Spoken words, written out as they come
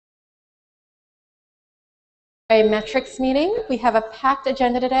Metrics Meeting. We have a packed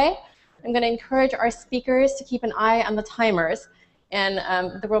agenda today. I'm going to encourage our speakers to keep an eye on the timers, and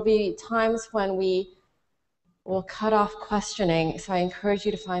there will be times when we will cut off questioning, so I encourage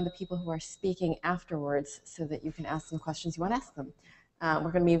you to find the people who are speaking afterwards so that you can ask them questions you want to ask them.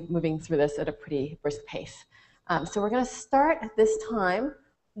 We're going to be moving through this at a pretty brisk pace. So we're going to start this time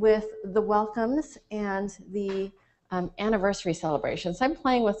with the welcomes and the anniversary celebrations. I'm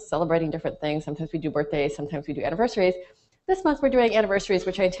playing with celebrating different things. Sometimes we do birthdays, sometimes we do anniversaries. This month we're doing anniversaries,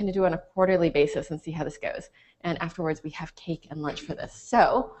 which I intend to do on a quarterly basis and see how this goes. And afterwards we have cake and lunch for this.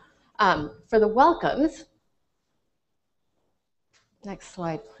 So for the welcomes, next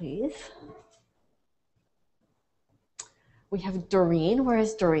slide please. We have Doreen. Where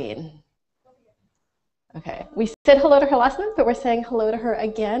is Doreen? Okay, we said hello to her last month, but we're saying hello to her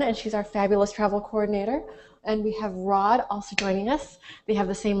again, and she's our fabulous travel coordinator. And we have Rod also joining us. They have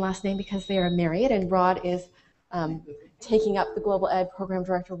the same last name because they are married, and Rod is taking up the Global Ed Program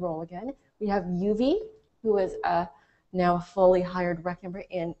Director role again. We have Yuvi, who is now a fully hired rec member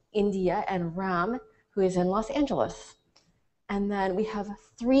in India, and Ram, who is in Los Angeles. And then we have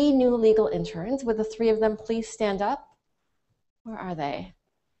 3 new legal interns. Would the 3 of them please stand up? Where are they?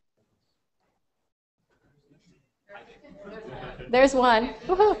 There's one.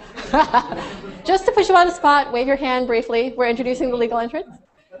 Just to put you on the spot, wave your hand briefly. We're introducing the legal entrants.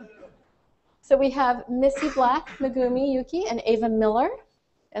 So we have Missy Black, Megumi Yuki, and Ava Miller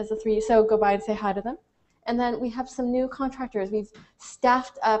as the 3. So go by and say hi to them. And then we have some new contractors. We've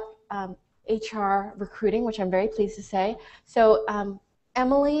staffed up HR recruiting, which I'm very pleased to say. So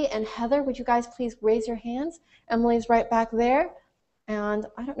Emily and Heather, would you guys please raise your hands? Emily's right back there. And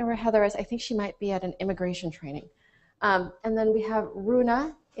I don't know where Heather is. I think she might be at an immigration training. And then we have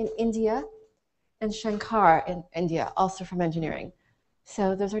Runa in India and Shankar in India, also from engineering.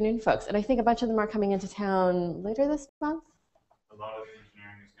 So those are new folks. And I think a bunch of them are coming into town later this month. A lot of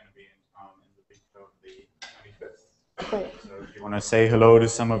engineering is going to be in town in the week of the 25th. Great. So if you want to say hello to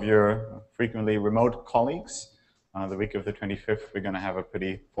some of your frequently remote colleagues, the week of the 25th, we're going to have a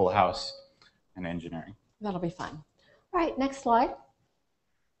pretty full house in engineering. That'll be fun. All right, next slide.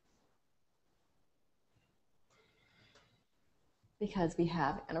 Because we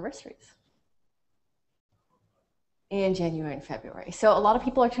have anniversaries in January and February. So a lot of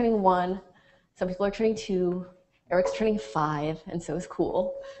people are turning 1, some people are turning 2, Eric's turning 5, and so is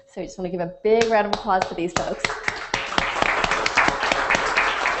Cool. So I just want to give a big round of applause to these folks.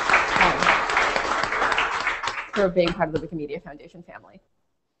 They're a big part of the Wikimedia Foundation family.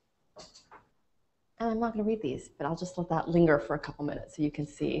 And I'm not going to read these, but I'll just let that linger for a couple minutes so you can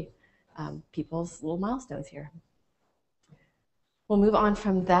see people's little milestones here. We'll move on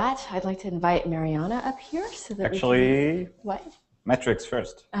from that. I'd like to invite Mariana up here so that actually, what? Metrics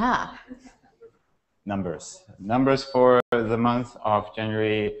first. Ah. Numbers. Numbers for the month of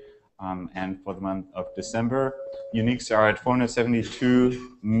January and for the month of December. Uniques are at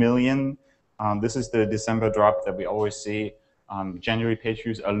 472 million. This is the December drop that we always see. January page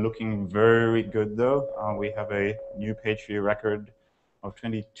views are looking very good though. We have a new page view record of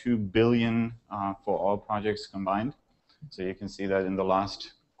 22 billion for all projects combined. So you can see that in the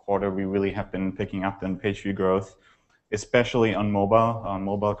last quarter, we really have been picking up in page view growth, especially on mobile.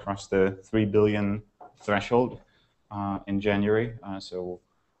 Mobile crossed the 3 billion threshold in January, so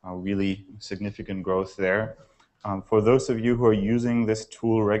really significant growth there. For those of you who are using this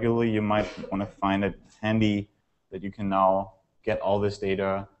tool regularly, you might want to find it handy that you can now get all this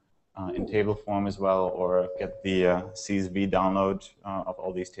data in table form as well, or get the CSV download of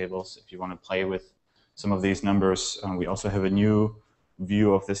all these tables if you want to play with some of these numbers. We also have a new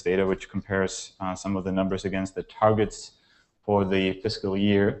view of this data which compares some of the numbers against the targets for the fiscal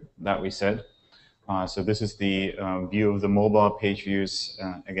year that we set. So this is the view of the mobile page views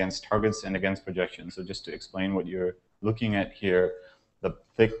against targets and against projections. So just to explain what you're looking at here, the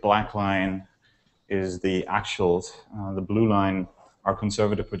thick black line is the actuals. The blue line are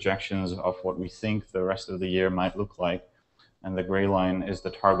conservative projections of what we think the rest of the year might look like. And the gray line is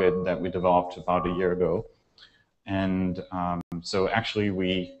the target that we developed about a year ago. And so actually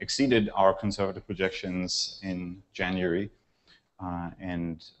we exceeded our conservative projections in January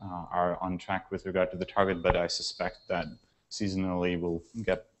and are on track with regard to the target, but I suspect that seasonally we'll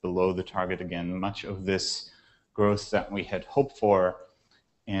get below the target again. Much of this growth that we had hoped for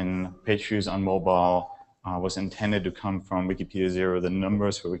in page views on mobile was intended to come from Wikipedia Zero. The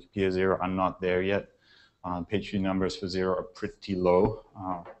numbers for Wikipedia Zero are not there yet. Page view numbers for Zero are pretty low.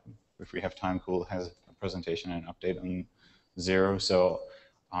 If we have time, Cool has a presentation and an update on Zero. So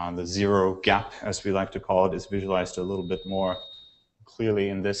the Zero gap, as we like to call it, is visualized a little bit more clearly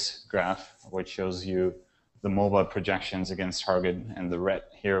in this graph, which shows you the mobile projections against target, and the red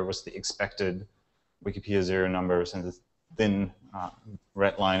here was the expected Wikipedia zero numbers, and the thin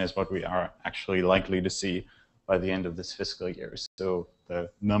red line is what we are actually likely to see by the end of this fiscal year. So the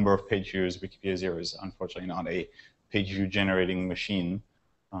number of page views, Wikipedia zero is unfortunately not a page view generating machine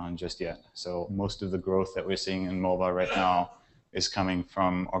just yet. So most of the growth that we're seeing in mobile right now is coming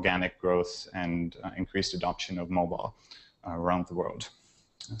from organic growth and increased adoption of mobile around the world.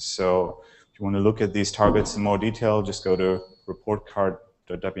 So if you want to look at these targets in more detail, just go to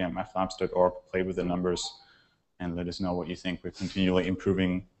reportcard.wmflabs.org, play with the numbers, and let us know what you think. We're continually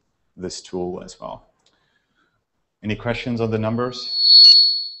improving this tool as well. Any questions on the numbers?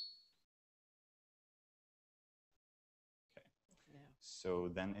 Okay. So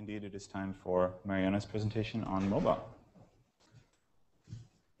then indeed it is time for Mariana's presentation on mobile.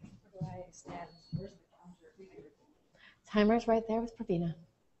 Timer's right there with Pravina.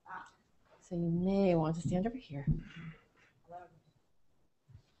 So you may want to stand over here.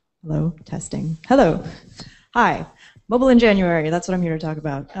 Hello, testing. Hello. Hi. Mobile in January, that's what I'm here to talk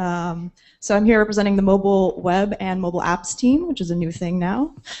about. So I'm here representing the mobile web and mobile apps team, which is a new thing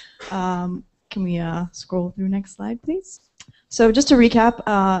now. Can we scroll through next slide, please? So just to recap,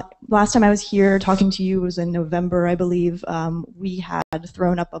 last time I was here talking to you was in November, I believe. We had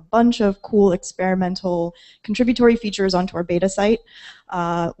thrown up a bunch of cool experimental contributory features onto our beta site,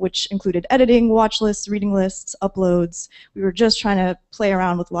 which included editing, watch lists, reading lists, uploads. We were just trying to play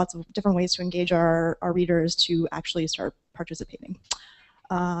around with lots of different ways to engage our readers to actually start participating.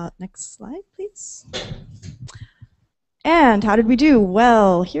 Next slide, please. And how did we do?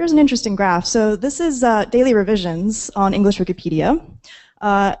 Well, here's an interesting graph. So this is daily revisions on English Wikipedia.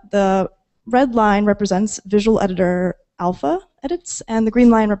 The red line represents visual editor alpha edits, and the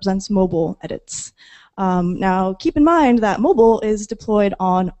green line represents mobile edits. Now, keep in mind that mobile is deployed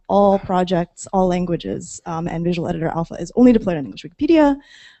on all projects, all languages, and visual editor alpha is only deployed on English Wikipedia.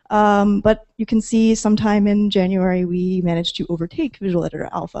 But you can see sometime in January we managed to overtake visual editor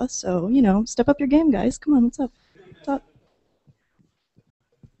alpha. So, you know, step up your game, guys. Come on, what's up? What's up?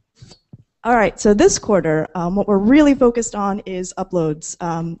 All right, so this quarter, what we're really focused on is uploads.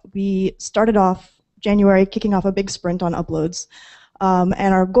 We started off January kicking off a big sprint on uploads.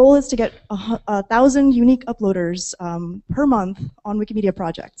 And our goal is to get 1,000 unique uploaders per month on Wikimedia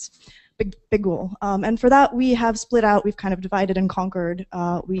projects. Big goal. And for that, we have split out, we've kind of divided and conquered.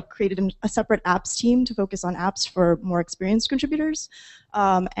 We created a separate apps team to focus on apps for more experienced contributors.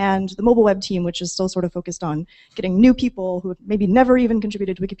 And the mobile web team, which is still sort of focused on getting new people who have maybe never even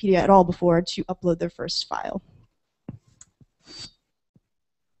contributed to Wikipedia at all before to upload their first file.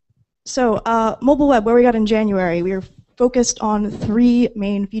 So mobile web, where we got in January, we were focused on 3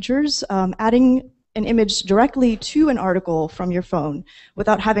 main features, adding an image directly to an article from your phone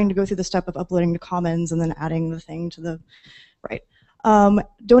without having to go through the step of uploading to Commons and then adding the thing to the right.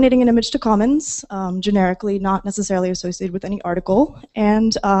 Donating an image to Commons, generically not necessarily associated with any article,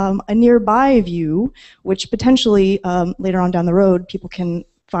 and a nearby view, which potentially later on down the road people can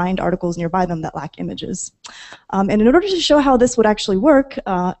find articles nearby them that lack images. And in order to show how this would actually work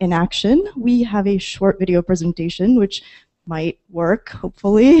in action, we have a short video presentation which might work,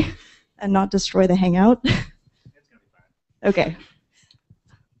 hopefully, and not destroy the Hangout. It's going to be fine. Okay.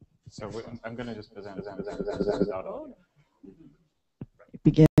 So I'm going to just present without audio. It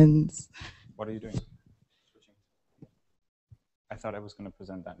begins. What are you doing? I thought I was going to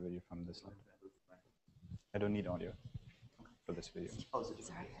present that video from this slide. I don't need audio for this video. Oh,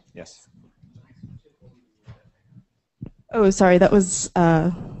 sorry. Yes. Oh, sorry, that was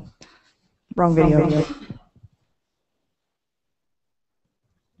wrong video.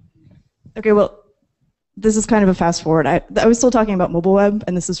 Okay, well, this is kind of a fast forward. I was still talking about mobile web,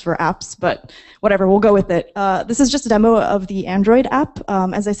 and this is for apps, but whatever, we'll go with it. This is just a demo of the Android app.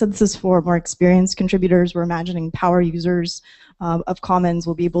 As I said, this is for more experienced contributors. We're imagining power users of Commons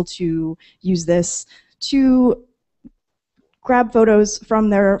will be able to use this to grab photos from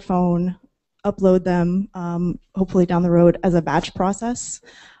their phone, upload them, hopefully down the road as a batch process,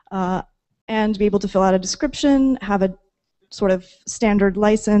 and be able to fill out a description, have a sort of standard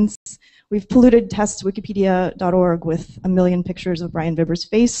license. We've polluted testwikipedia.org with 1 million pictures of Brian Vibber's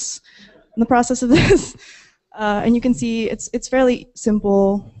face in the process of this. And you can see it's fairly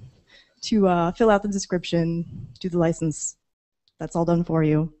simple to fill out the description, do the license. That's all done for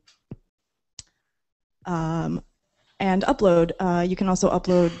you. And upload. You can also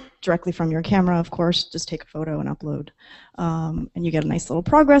upload directly from your camera, of course. Just take a photo and upload. And you get a nice little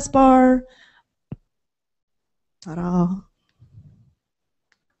progress bar. Ta-da.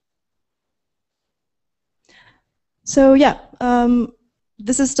 So yeah,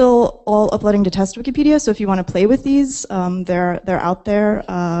 This is still all uploading to test Wikipedia, so if you want to play with these, they're out there.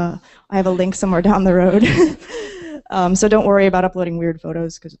 I have a link somewhere down the road. So don't worry about uploading weird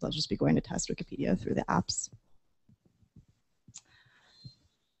photos, because they'll just be going to test Wikipedia through the apps.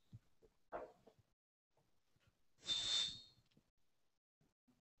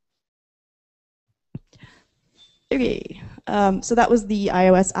 Okay, so that was the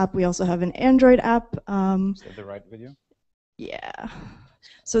iOS app. We also have an Android app. Is that the right video? Yeah.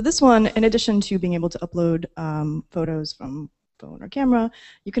 So this one, in addition to being able to upload photos from phone or camera,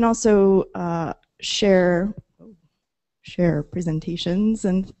 you can also share presentations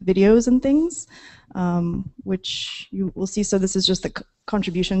and videos and things, which you will see. So this is just the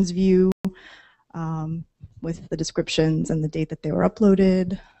contributions view with the descriptions and the date that they were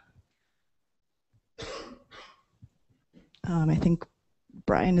uploaded. I think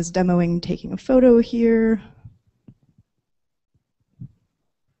Brian is demoing taking a photo here.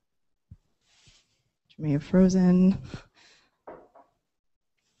 Which may have frozen.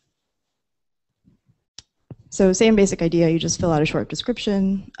 So same basic idea, you just fill out a short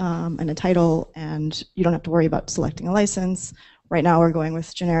description and a title, and you don't have to worry about selecting a license. Right now we're going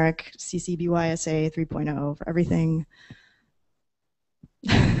with generic CC BY-SA 3.0 for everything.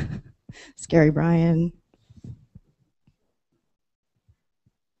 Scary Brian.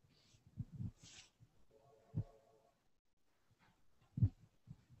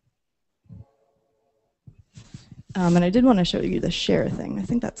 And I did want to show you the share thing. I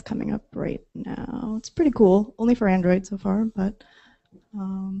think that's coming up right now. It's pretty cool, only for Android so far, but.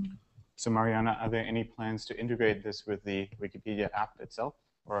 So Mariana, are there any plans to integrate this with the Wikipedia app itself,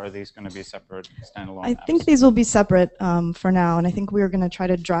 or are these going to be separate standalone I apps? think these will be separate for now, and I think we're going to try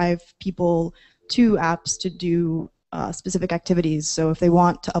to drive people to apps to do specific activities. So if they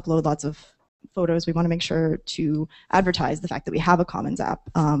want to upload lots of photos, we want to make sure to advertise the fact that we have a Commons app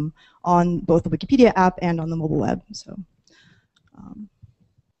on both the Wikipedia app and on the mobile web. So,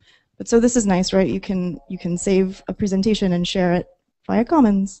 but so this is nice, right? You can save a presentation and share it via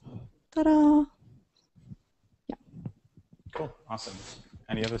Commons. Ta-da! Yeah. Cool, awesome.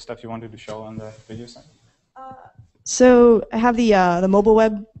 Any other stuff you wanted to show on the video side? So I have the mobile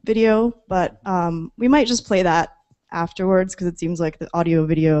web video, but we might just play that afterwards because it seems like the audio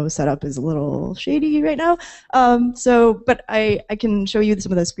video setup is a little shady right now. But I can show you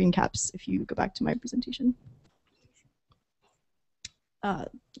some of the screen caps if you go back to my presentation.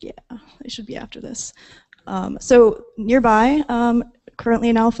 Yeah, it should be after this. So nearby, currently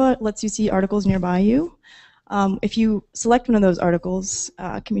in alpha, it lets you see articles nearby you. If you select one of those articles,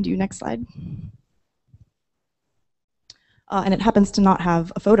 can we do next slide? And it happens to not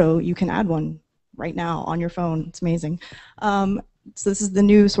have a photo, you can add one right now on your phone. It's amazing. So this is the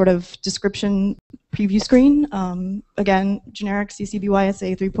new sort of description preview screen. Again, generic CC BY-SA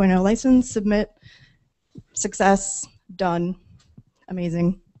 3.0 license, submit, success, done,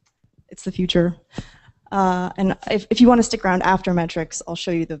 amazing. It's the future. And if you want to stick around after metrics, I'll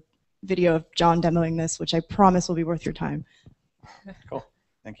show you the video of John demoing this, which I promise will be worth your time. Cool.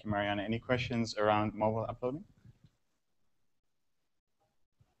 Thank you, Mariana. Any questions around mobile uploading?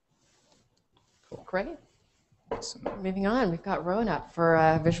 Cool. Great. Awesome. Moving on, we've got Rowan up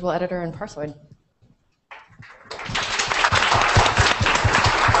for visual editor and Parsoid.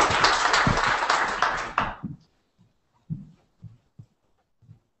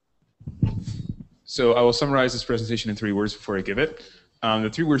 So I will summarize this presentation in 3 words before I give it. The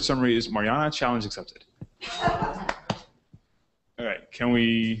 3-word summary is Mariana, challenge accepted. All right, can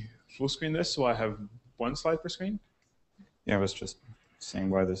we full screen this so I have 1 slide per screen? Yeah, I was just saying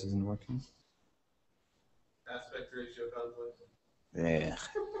why this isn't working. Aspect ratio conflict. Yeah.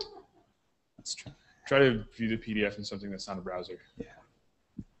 Let's try. Try to view the PDF in something that's not a browser. Yeah.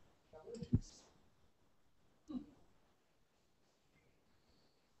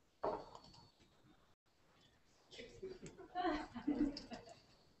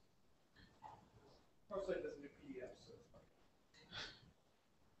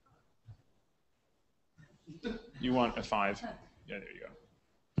 You want a 5? Yeah, there you go.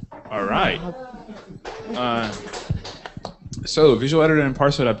 All right. So visual editor and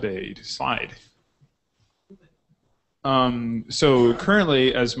Parsoid update slide. So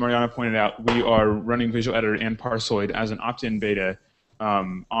currently, as Mariana pointed out, we are running visual editor and Parsoid as an opt-in beta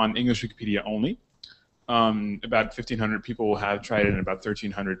on English Wikipedia only. About 1,500 people have tried it, and about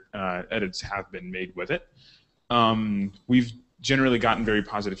 1,300 edits have been made with it. We've generally gotten very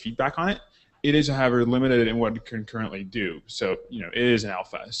positive feedback on it. It is, however, limited in what it can currently do. So, it is an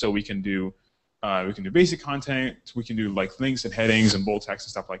alpha. So we can do basic content. We can do like links and headings and bold text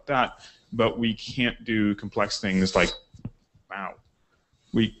and stuff like that. But we can't do complex things like, wow,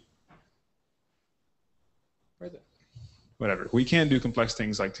 whatever. We can do complex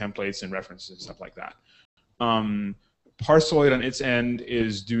things like templates and references and stuff like that. Parsoid on its end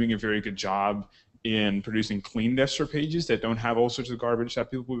is doing a very good job in producing clean desktop pages that don't have all sorts of garbage that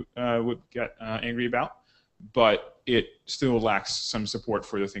people would get angry about, but it still lacks some support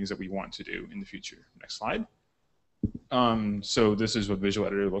for the things that we want to do in the future. Next slide. So this is what Visual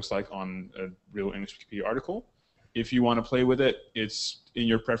Editor looks like on a real English Wikipedia article. If you want to play with it, it's in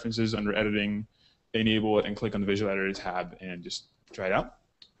your preferences under editing, enable it and click on the Visual Editor tab and just try it out.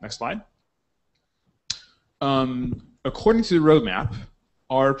 Next slide. According to the roadmap,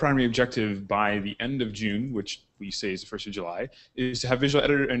 our primary objective by the end of June, which we say is the 1st of July, is to have Visual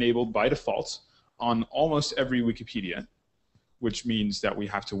Editor enabled by default on almost every Wikipedia, which means that we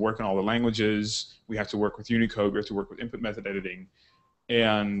have to work on all the languages, we have to work with Unicode, we have to work with input method editing,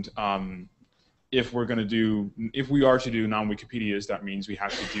 and if we are to do non-Wikipedias, that means we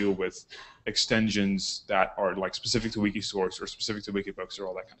have to deal with extensions that are like specific to Wikisource or specific to Wikibooks or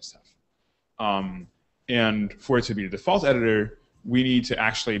all that kind of stuff. And for it to be the default editor, we need to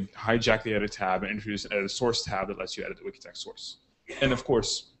actually hijack the edit tab and introduce an edit source tab that lets you edit the Wikitext source. And of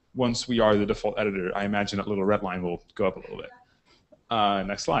course, once we are the default editor, I imagine that little red line will go up a little bit.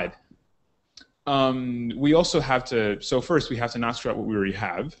 Next slide. We also have to, so first we have to not screw up what we already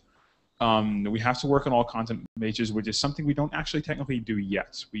have. We have to work on all content pages, which is something we don't actually technically do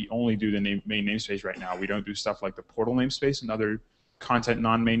yet. We only do the main namespace right now. We don't do stuff like the portal namespace and other content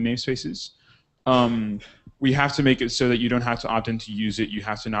non-main namespaces. We have to make it so that you don't have to opt in to use it. You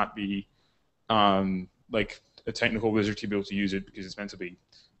have to not be like a technical wizard to be able to use it because it's meant to be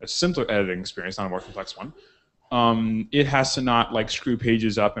a simpler editing experience, not a more complex one. It has to not like screw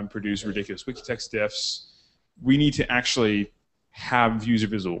pages up and produce ridiculous Wikitext diffs. We need to actually have user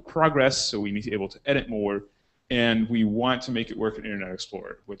visible progress, so we need to be able to edit more, and we want to make it work in Internet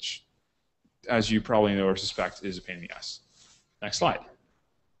Explorer, which, as you probably know or suspect, is a pain in the ass. Next slide.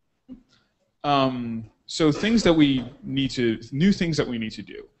 So things that we need to, new things that we need to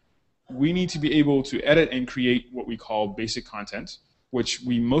do. We need to be able to edit and create what we call basic content, which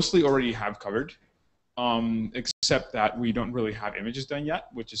we mostly already have covered, except that we don't really have images done yet,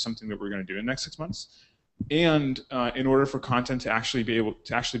 which is something that we're going to do in the next 6 months. And in order for content to actually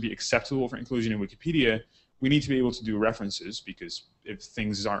be acceptable for inclusion in Wikipedia, we need to be able to do references, because if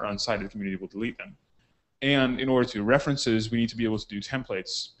things aren't unsighted, the community will delete them. And in order to do references, we need to be able to do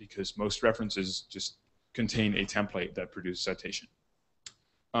templates, because most references just contain a template that produces citation.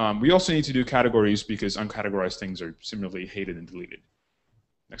 We also need to do categories, because uncategorized things are similarly hated and deleted.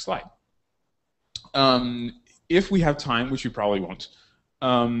 Next slide. If we have time, which we probably won't,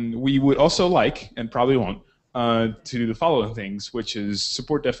 we would also like, and probably won't, to do the following things, which is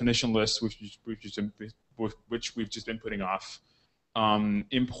support definition lists, which we've just been putting off,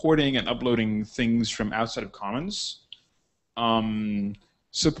 importing and uploading things from outside of Commons,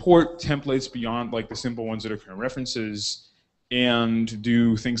 support templates beyond like the simple ones that are current references, and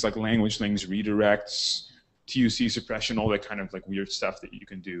do things like language links, redirects, TUC suppression, all that kind of like weird stuff that you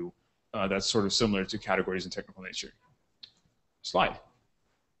can do that's sort of similar to categories in technical nature. Slide.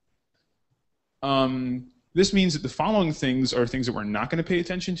 This means that the following things are things that we're not going to pay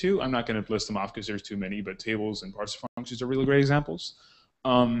attention to. I'm not going to list them off because there's too many, but tables and parser functions are really great examples.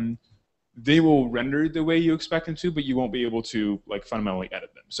 They will render the way you expect them to, but you won't be able to like fundamentally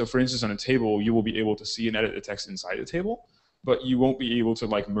edit them. So for instance, on a table, you will be able to see and edit the text inside the table, but you won't be able to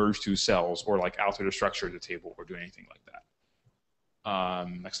like merge two cells or like alter the structure of the table or do anything like that.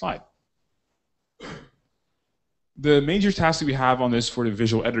 Next slide. The major task that we have on this for the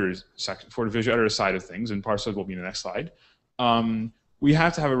visual editor section, for the visual editor side of things, and Parsoid will be in the next slide, we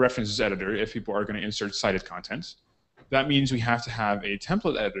have to have a references editor if people are going to insert cited content. That means we have to have a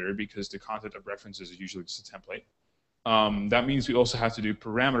template editor because the content of references is usually just a template. That means we also have to do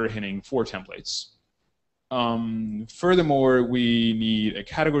parameter hinting for templates. Furthermore, we need a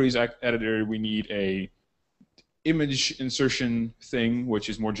categories editor. We need a image insertion thing, which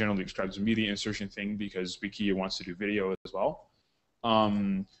is more generally described as a media insertion thing because Wikia wants to do video as well.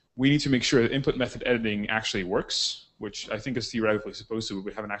 We need to make sure that input method editing actually works, which I think is theoretically supposed to, but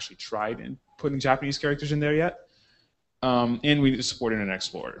we haven't actually tried in putting Japanese characters in there yet. And we need to support Internet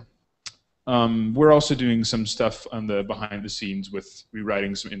Explorer. We're also doing some stuff on the behind the scenes with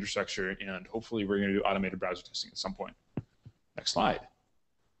rewriting some infrastructure, and hopefully we're going to do automated browser testing at some point. Next slide.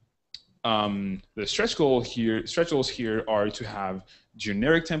 The stretch goals here are to have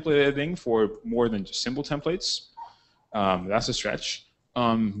generic template editing for more than just simple templates. That's a stretch.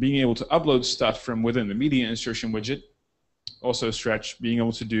 Being able to upload stuff from within the media insertion widget, also a stretch. Being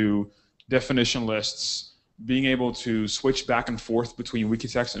able to do definition lists, being able to switch back and forth between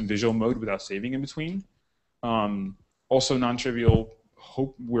Wikitext and visual mode without saving in between. Also non-trivial.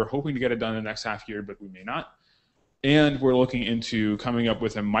 We're hoping to get it done in the next half year, but we may not. And we're looking into coming up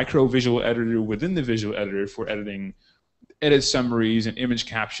with a micro visual editor within the visual editor for editing edit summaries and image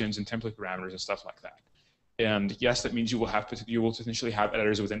captions and template parameters and stuff like that. And yes, that means you will potentially have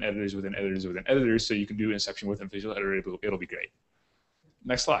editors within editors within editors within editors, so you can do Inception within visual editor. It'll be great.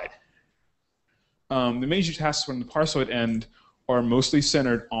 Next slide. The major tasks from the Parsoid end are mostly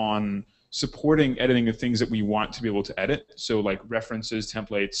centered on supporting editing the things that we want to be able to edit. So like references,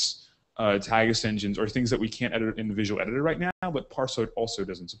 templates, tag extensions, or things that we can't edit in the visual editor right now, but Parsoid also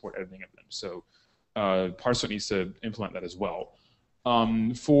doesn't support editing of them. So Parsoid needs to implement that as well.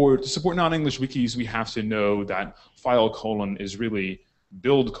 To support non-English wikis, we have to know that file colon is really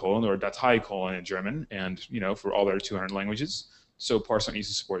build colon or Datei colon in German, and for all their 200 languages. So Parsoid needs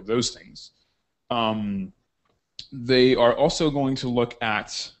to support those things. They are also going to look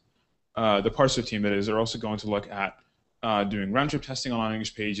at the Parsoid team. That is, they're also going to look at doing round-trip testing on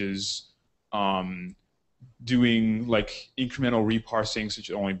non-English pages, doing like incremental reparsing, such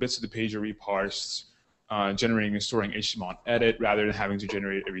as only bits of the page are reparsed, generating and storing HTML on edit rather than having to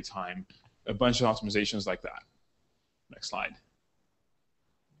generate it every time. A bunch of optimizations like that. Next slide.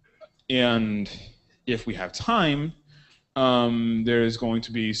 And if we have time, there is going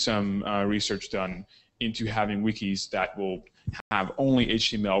to be some research done into having wikis that will have only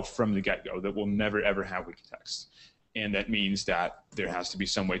HTML from the get-go, that will never ever have wiki text. And that means that there has to be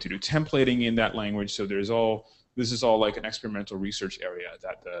some way to do templating in that language. So this is all like an experimental research area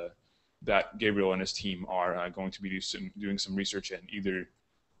that Gabriel and his team are going to be doing some research in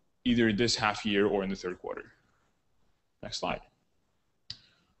either this half year or in the third quarter. Next slide.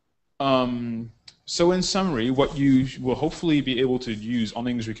 So in summary, what you will hopefully be able to use on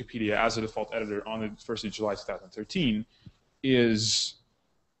English Wikipedia as a default editor on the 1st of July 2013 is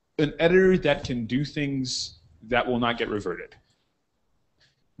an editor that can do things that will not get reverted,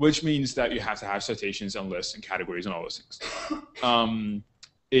 which means that you have to have citations and lists and categories and all those things.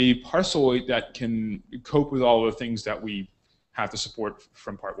 A Parsoid that can cope with all the things that we have to support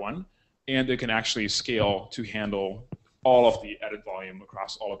from part 1, and it can actually scale to handle all of the edit volume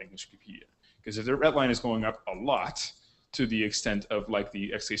across all of English Wikipedia. Because if the red line is going up a lot to the extent of like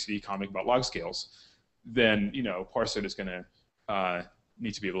the XKCD comic about log scales, then Parsoid is going to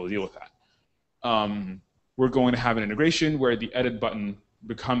need to be able to deal with that. We're going to have an integration where the edit button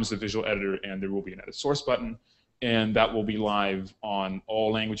becomes the visual editor, and there will be an edit source button, and that will be live on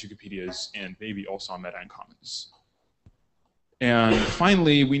all language Wikipedias and maybe also on Meta and Commons. And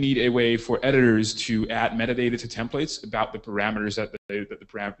finally, we need a way for editors to add metadata to templates about the parameters that the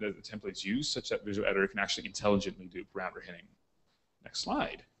templates use, such that visual editor can actually intelligently do parameter hitting. Next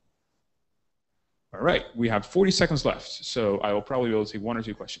slide. All right, we have 40 seconds left, so I will probably be able to take 1 or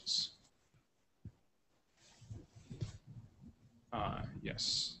 2 questions.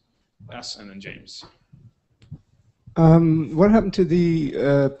 Yes, S and then James. What happened to the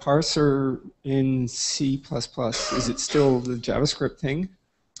parser in C++? Is it still the JavaScript thing?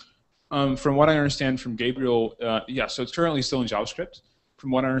 From what I understand from Gabriel, yeah, so it's currently still in JavaScript. From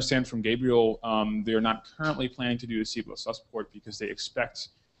what I understand from Gabriel, they're not currently planning to do a C++ port because they expect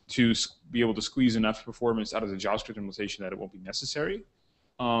to be able to squeeze enough performance out of the JavaScript implementation that it won't be necessary.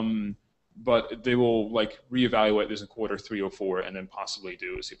 But they will reevaluate this in quarter 3 or 4 and then possibly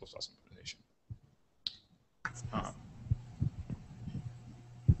do a C++ implementation.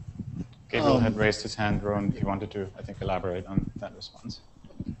 Gabriel had raised his hand, Ron. He wanted to, I think, elaborate on that response.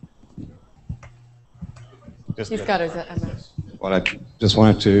 He's got his MS. Well, I just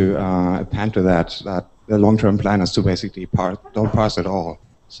wanted to append to that the long-term plan is to basically don't parse at all.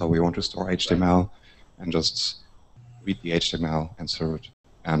 So we want to store HTML and just read the HTML and serve it.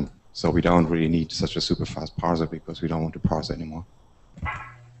 And so we don't really need such a super fast parser because we don't want to parse anymore.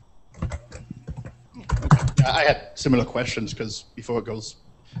 I had similar questions because before it goes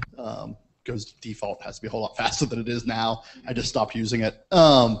default, it has to be a whole lot faster than it is now. I just stopped using it.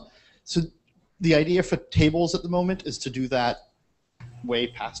 So the idea for tables at the moment is to do that way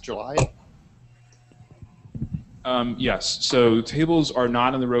past July? Yes. So tables are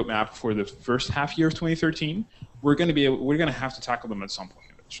not on the roadmap for the first half year of 2013. We're going to have to tackle them at some point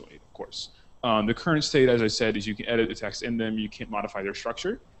eventually, of course. The current state, as I said, is you can edit the text in them. You can't modify their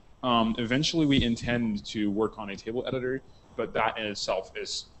structure. Eventually, we intend to work on a table editor, but that in itself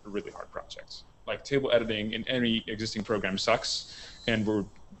is a really hard project. Like table editing in any existing program sucks, and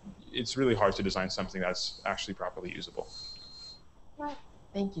it's really hard to design something that's actually properly usable.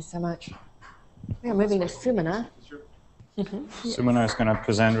 Thank you so much. We are moving to Sumana. Sumana is going to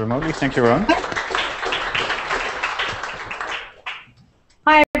present remotely. Thank you, Ron.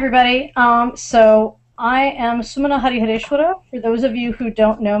 everybody. So I am Sumana Harihareshwara. For those of you who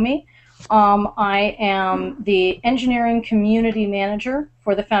don't know me, I am the engineering community manager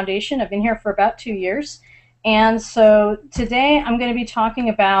for the foundation. I've been here for about 2 years. And so today I'm going to be talking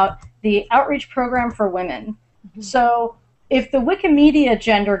about the outreach program for women. So if the Wikimedia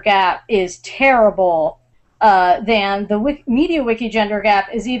gender gap is terrible, then the Media Wiki gender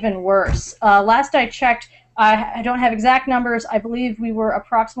gap is even worse. Last I checked, I don't have exact numbers. I believe we were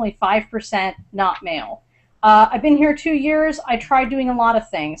approximately 5% not male. I've been here 2 years. I tried doing a lot of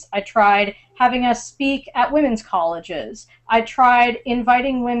things. I tried having us speak at women's colleges. I tried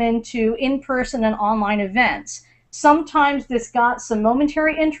inviting women to in-person and online events. Sometimes this got some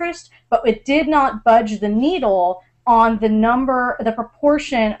momentary interest, but it did not budge the needle on the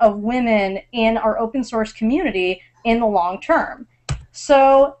proportion of women in our open source community in the long term.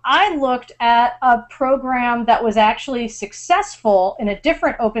 So I looked at a program that was actually successful in a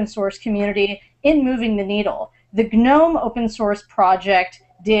different open source community in moving the needle. The GNOME open source project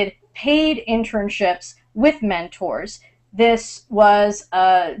did paid internships with mentors. This was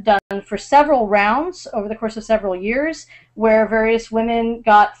done for several rounds over the course of several years, where various women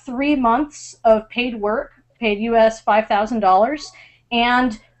got 3 months of paid work, paid US $5,000,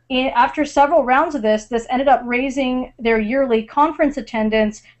 and after several rounds of this ended up raising their yearly conference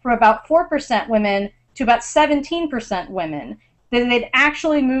attendance from about 4% women to about 17% women. Then they'd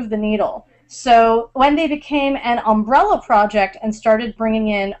actually moved the needle. So when they became an umbrella project and started bringing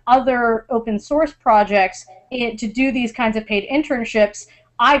in other open source projects to do these kinds of paid internships,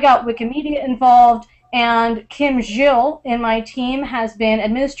 I got Wikimedia involved, and Kim Gilles in my team has been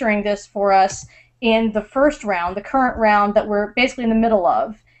administering this for us in the first round, the current round that we're basically in the middle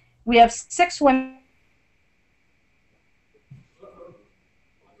of. We have 6 women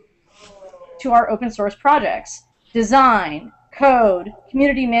to our open source projects: design, code,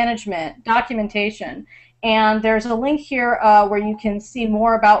 community management, documentation. And there's a link here where you can see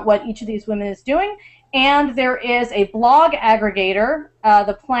more about what each of these women is doing. And there is a blog aggregator,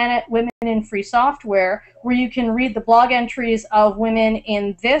 the Planet Women in Free Software, where you can read the blog entries of women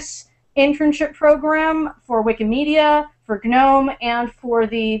in this internship program for Wikimedia, for GNOME, and for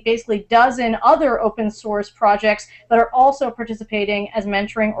the basically dozen other open source projects that are also participating as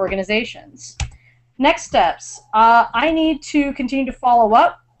mentoring organizations. Next steps. I need to continue to follow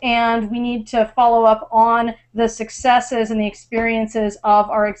up, and we need to follow up on the successes and the experiences of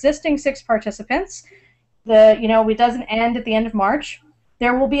our existing 6 participants. It doesn't end at the end of March.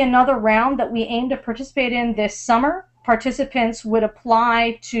 There will be another round that we aim to participate in this summer. Participants would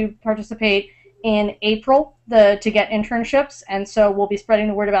apply to participate in April to get internships, and so we'll be spreading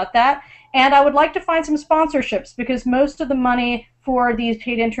the word about that. And I would like to find some sponsorships, because most of the money for these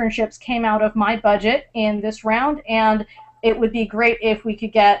paid internships came out of my budget in this round, and it would be great if we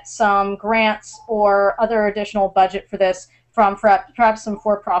could get some grants or other additional budget for this from perhaps some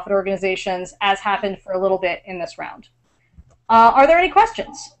for-profit organizations, as happened for a little bit in this round. Are there any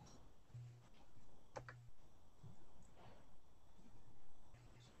questions?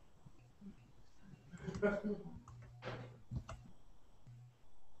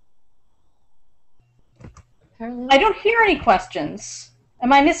 I don't hear any questions.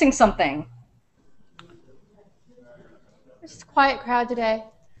 Am I missing something? It's just a quiet crowd today.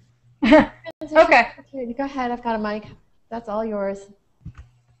 Okay. Go ahead, I've got a mic. That's all yours.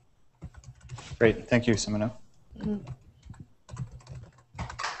 Great, thank you, Simona.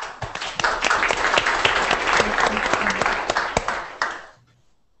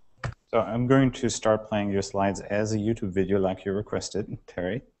 So I'm going to start playing your slides as a YouTube video like you requested,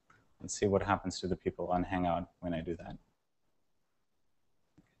 Terry. Let's see what happens to the people on Hangout when I do that.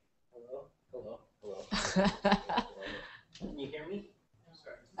 Hello, hello, hello. Can you hear me?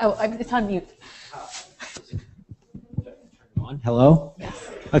 Oh, it's on mute. Hello?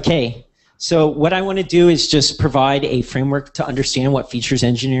 Yes. Okay, so what I want to do is just provide a framework to understand what features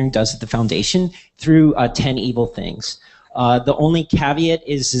engineering does at the foundation through 10 evil things. The only caveat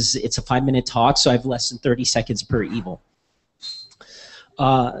is it's a 5-minute talk, so I have less than 30 seconds per evil.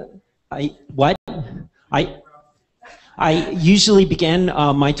 I usually begin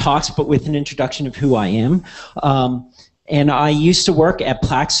my talks but with an introduction of who I am. And I used to work at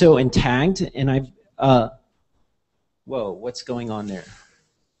Plaxo and Tagged, and I've whoa, what's going on there?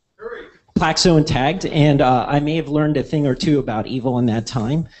 Plaxo and Tagged, and I may have learned a thing or two about evil in that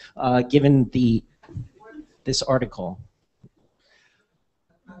time, given this article.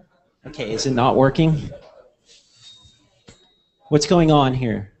 Okay, is it not working? What's going on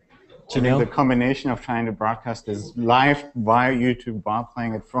here? Do you know? The combination of trying to broadcast this live via YouTube while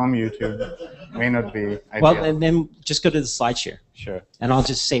playing it from YouTube may not be ideal. Well, and then just go to the slide share. Sure. And I'll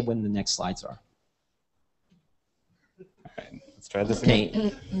just say when the next slides are. All right, let's try this Okay.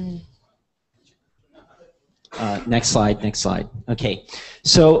 again. Next slide, next slide. Okay,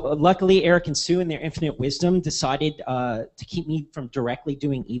 so luckily Eric and Sue in their infinite wisdom decided to keep me from directly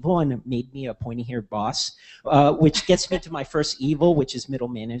doing evil and made me a pointy-haired boss, which gets me to my first evil, which is middle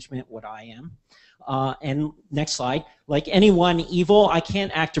management, what I am. And next slide. Like anyone evil, I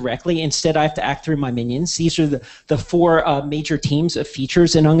can't act directly. Instead, I have to act through my minions. These are the four major teams of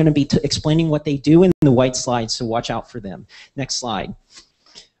features, and I'm going to be explaining what they do in the white slide, so watch out for them. Next slide.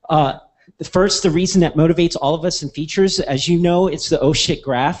 First, the reason that motivates all of us in features, as you know, it's the oh shit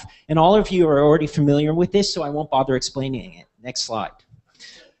graph, and all of you are already familiar with this, so I won't bother explaining it. Next slide.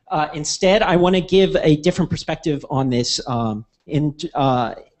 Instead, I want to give a different perspective on this.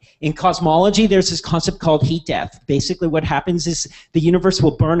 In cosmology, there's this concept called heat death. Basically, what happens is the universe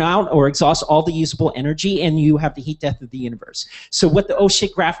will burn out or exhaust all the usable energy, and you have the heat death of the universe. So what the oh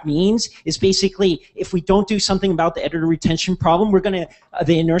shit graph means is basically, if we don't do something about the editor retention problem,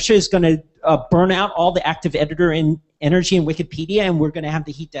 the inertia is going to burn out all the active editor energy in Wikipedia, and we're going to have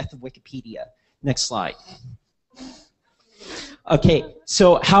the heat death of Wikipedia. Next slide. Okay,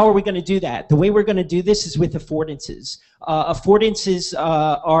 so how are we going to do that? The way we're going to do this is with affordances. Affordances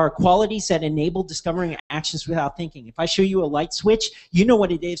are qualities that enable discovering actions without thinking. If I show you a light switch, you know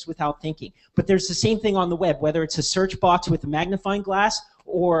what it is without thinking. But there's the same thing on the web, whether it's a search box with a magnifying glass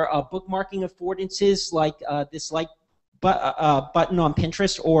or bookmarking affordances like this light button on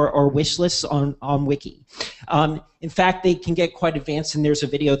Pinterest or wish lists on Wiki. In fact, they can get quite advanced, and there's a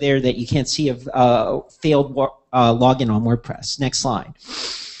video there that you can't see of failed login on WordPress. Next slide.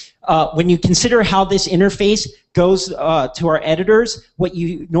 When you consider how this interface goes to our editors, what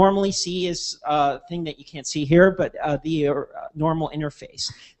you normally see is a thing that you can't see here, but the normal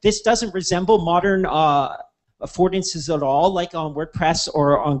interface. This doesn't resemble modern affordances at all, like on WordPress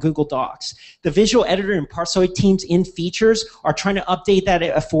or on Google Docs. The visual editor and Parsoid teams in features are trying to update that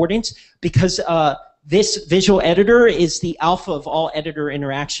affordance because this visual editor is the alpha of all editor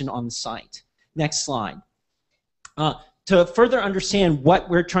interaction on the site. Next slide. To further understand what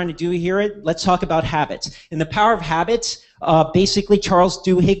we're trying to do here, let's talk about habits. In The Power of Habits, basically Charles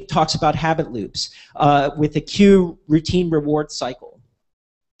Duhigg talks about habit loops with a cue routine reward cycle.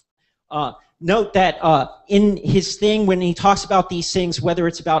 Note that in his thing, when he talks about these things, whether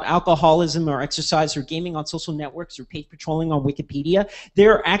it's about alcoholism or exercise or gaming on social networks or page patrolling on Wikipedia,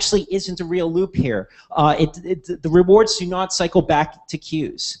 there actually isn't a real loop here. The rewards do not cycle back to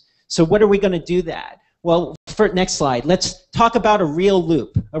cues. So what are we going to do that? Well, next slide, let's talk about a real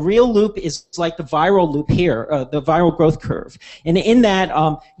loop. A real loop is like the viral loop here, the viral growth curve. And in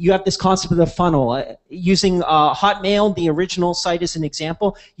that, you have this concept of the funnel. Using Hotmail, the original site as an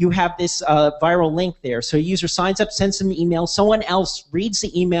example, you have this viral link there. So a user signs up, sends an email, someone else reads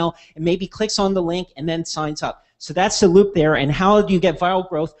the email and maybe clicks on the link and then signs up. So that's the loop there. And how do you get viral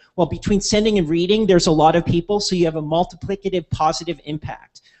growth? Well, between sending and reading, there's a lot of people, so you have a multiplicative positive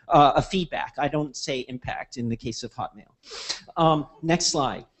impact. A feedback. I don't say impact in the case of Hotmail. Next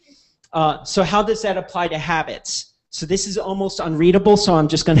slide. So how does that apply to habits? So this is almost unreadable, so I'm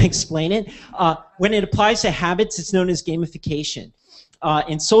just going to explain it. When it applies to habits, it's known as gamification.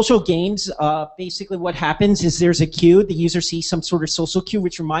 In social games, basically what happens is there's a cue. The user sees some sort of social cue,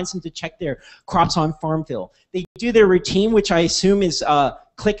 which reminds them to check their crops on Farmville. They do their routine, which I assume is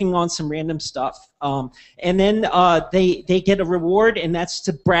clicking on some random stuff. And then they get a reward, and that's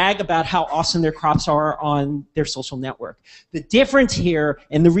to brag about how awesome their crops are on their social network. The difference here,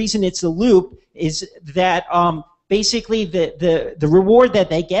 and the reason it's a loop, is that basically the reward that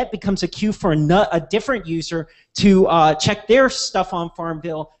they get becomes a cue for a different user to check their stuff on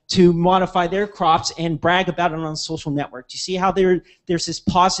Farmville, to modify their crops and brag about it on a social network. Do you see how there's this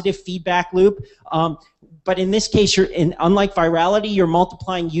positive feedback loop? But in this case, unlike virality, you're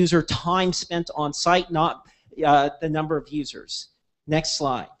multiplying user time spent on site, not the number of users. Next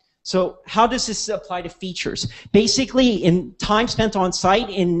slide. So how does this apply to features? Basically, in time spent on site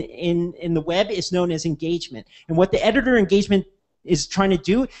in the web is known as engagement. And what the editor engagement is trying to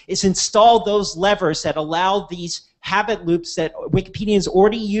do is install those levers that allow these habit loops that Wikipedians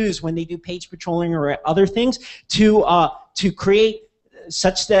already use when they do page patrolling or other things to create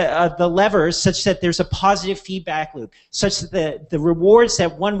such that the levers such that there's a positive feedback loop, such that the rewards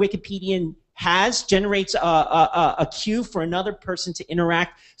that one Wikipedian has generates a cue for another person to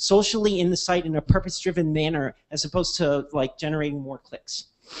interact socially in the site in a purpose-driven manner, as opposed to like generating more clicks.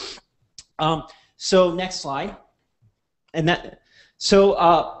 So next slide. And that,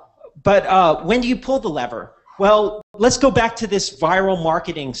 so, when do you pull the lever? Well, let's go back to this viral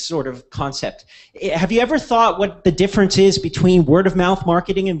marketing sort of concept. Have you ever thought what the difference is between word-of-mouth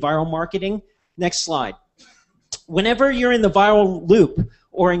marketing and viral marketing? Next slide. Whenever you're in the viral loop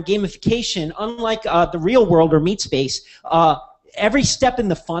or in gamification, unlike the real world or meat space, every step in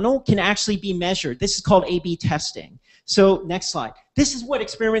the funnel can actually be measured. This is called A/B testing. So next slide. This is what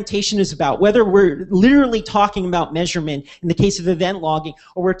experimentation is about. Whether we're literally talking about measurement in the case of event logging,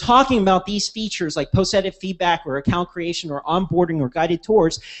 or we're talking about these features like post-edit feedback or account creation or onboarding or guided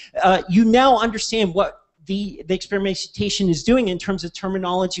tours, you now understand what the experimentation is doing in terms of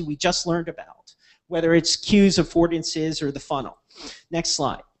terminology we just learned about, whether it's queues, affordances, or the funnel. Next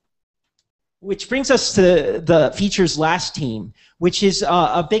slide. Which brings us to the features last team, which is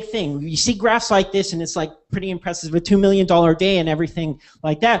a big thing. You see graphs like this, and it's like pretty impressive, a $2 million day and everything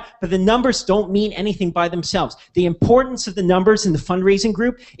like that, but the numbers don't mean anything by themselves. The importance of the numbers in the fundraising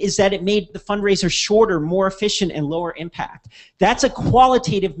group is that it made the fundraiser shorter, more efficient, and lower impact. That's a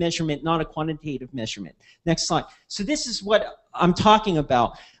qualitative measurement, not a quantitative measurement. Next slide. So this is what I'm talking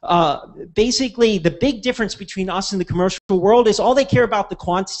about. Basically, the big difference between us and the commercial world is all they care about the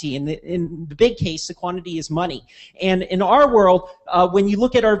quantity. In the big case, the quantity is money. And in our world, when you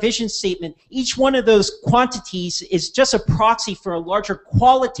look at our vision statement, each one of those quantities is just a proxy for a larger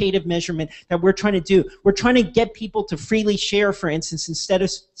qualitative measurement that we're trying to do. We're trying to get people to freely share, for instance, instead of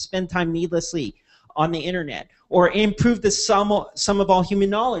spend time needlessly on the internet, or improve the sum of all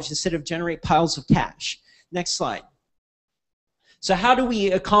human knowledge instead of generate piles of cash. Next slide. So how do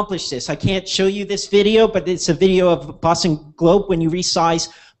we accomplish this? I can't show you this video, but it's a video of Boston Globe. When you resize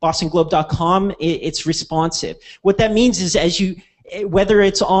bostonglobe.com, it's responsive. What that means is whether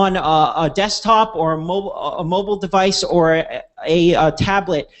it's on a desktop or a mobile device or a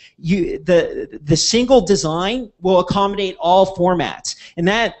tablet, the single design will accommodate all formats. And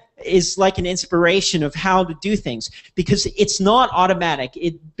that is like an inspiration of how to do things, because it's not automatic.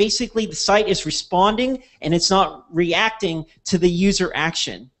 Basically, the site is responding and it's not reacting to the user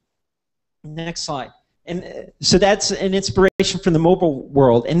action. Next slide. And so that's an inspiration from the mobile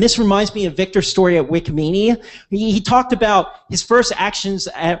world. And this reminds me of Victor's story at Wikimedia. He talked about his first actions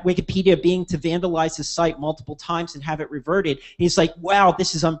at Wikipedia being to vandalize the site multiple times and have it reverted. And he's like, wow,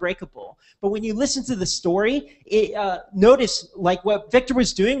 this is unbreakable. But when you listen to the story, notice like what Victor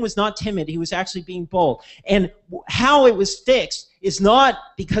was doing was not timid. He was actually being bold. And how it was fixed is not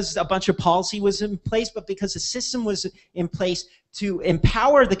because a bunch of policy was in place, but because a system was in place to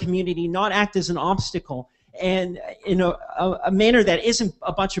empower the community, not act as an obstacle, and in a manner that isn't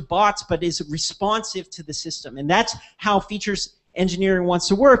a bunch of bots, but is responsive to the system. And that's how features engineering wants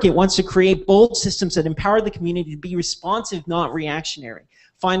to work. It wants to create bold systems that empower the community to be responsive, not reactionary.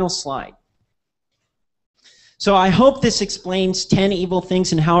 Final slide. So I hope this explains 10 evil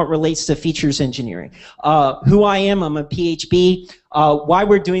things and how it relates to features engineering. Who I am, I'm a PhD. Why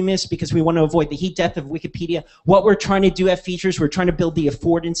we're doing this, because we want to avoid the heat death of Wikipedia. What we're trying to do at features, we're trying to build the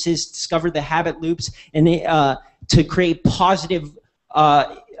affordances, discover the habit loops, and to create positive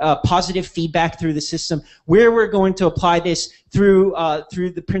feedback through the system. Where we're going to apply this through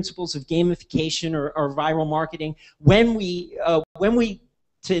the principles of gamification or viral marketing.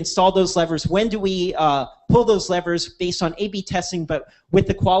 To install those levers, when do we pull those levers based on A/B testing, but with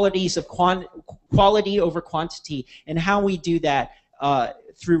the qualities of quality over quantity, and how we do that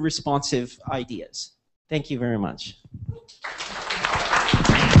through responsive ideas. Thank you very much.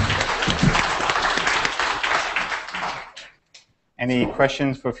 Any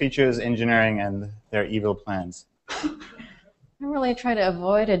questions for features engineering and their evil plans? I'm really trying to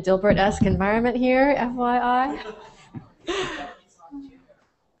avoid a Dilbert-esque environment here, FYI.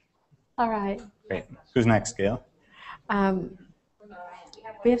 All right. Great. Who's next, Gail?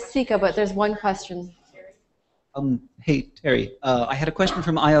 We have Sika, but there's one question. Hey, Terry. I had a question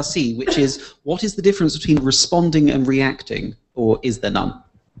from IRC, which is, what is the difference between responding and reacting, or is there none?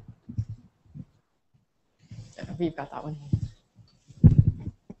 We've got that one.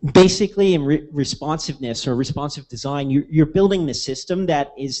 Basically, in responsiveness or responsive design, you're building the system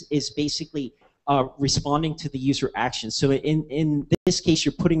that is basically responding to the user action. So in this case,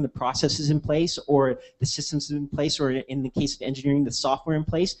 you're putting the processes in place, or the systems in place, or in the case of engineering, the software in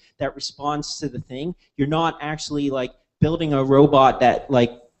place that responds to the thing. You're not actually like building a robot that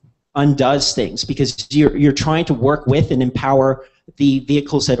like undoes things, because you're trying to work with and empower the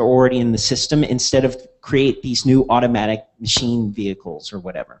vehicles that are already in the system instead of create these new automatic machine vehicles or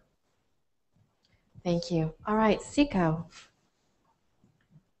whatever. Thank you. All right, Siko.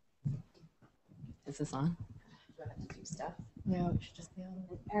 Is this on? Do I have to do stuff? No, it should just be on.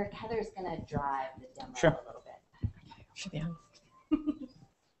 Eric, Heather's going to drive the demo Sure. a little bit. Okay, should be on.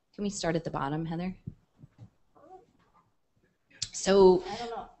 Can we start at the bottom, Heather? So I don't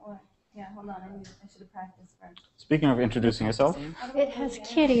know. Yeah, hold on. I should have practiced first. Speaking of introducing yourself. It has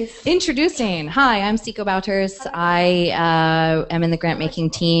kitties. Introducing. Hi, I'm Siko Bouters. I am in the grant making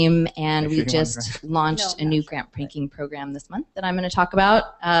team, and we just launched a new grant making program this month that I'm going to talk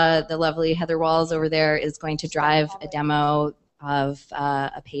about. The lovely Heather Walls over there is going to drive a demo of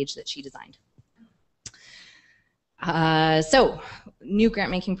a page that she designed. So, new grant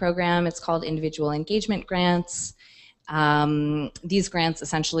making program. It's called Individual Engagement Grants. These grants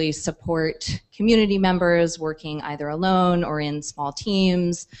essentially support community members working either alone or in small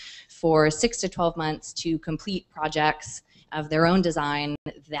teams for 6 to 12 months to complete projects of their own design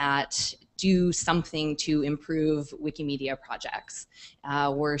that do something to improve Wikimedia projects.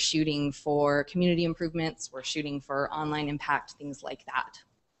 We're shooting for community improvements, we're shooting for online impact, things like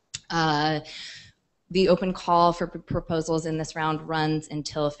that. The open call for proposals in this round runs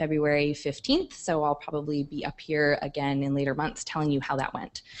until February 15th, so I'll probably be up here again in later months telling you how that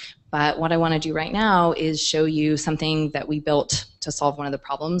went. But what I want to do right now is show you something that we built to solve one of the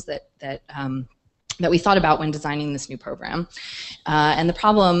problems that we thought about when designing this new program. And the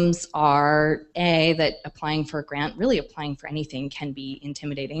problems are, A, that applying for a grant, really applying for anything, can be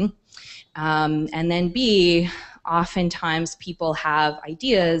intimidating. And then B, oftentimes people have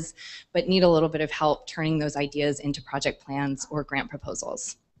ideas but need a little bit of help turning those ideas into project plans or grant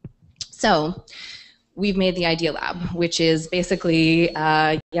proposals. So we've made the Idea Lab, which is basically,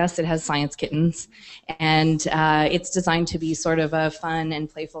 yes, it has science kittens, and it's designed to be sort of a fun and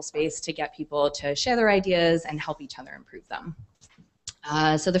playful space to get people to share their ideas and help each other improve them.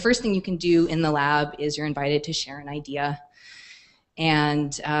 So the first thing you can do in the lab is you're invited to share an idea.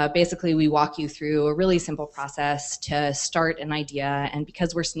 And basically we walk you through a really simple process to start an idea, and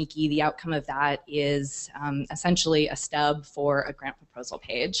because we're sneaky, the outcome of that is essentially a stub for a grant proposal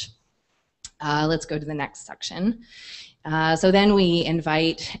page. Let's go to the next section. So then we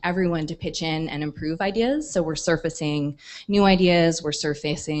invite everyone to pitch in and improve ideas. So we're surfacing new ideas, we're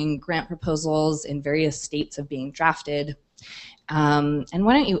surfacing grant proposals in various states of being drafted. And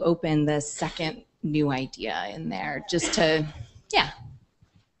why don't you open the second new idea in there just to,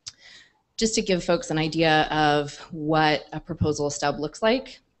 just to give folks an idea of what a proposal stub looks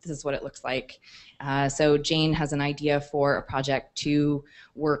like. This is what it looks like. So Jane has an idea for a project to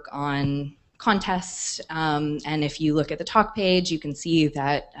work on contests, and if you look at the talk page, you can see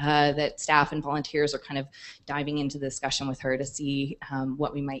that that staff and volunteers are kind of diving into the discussion with her to see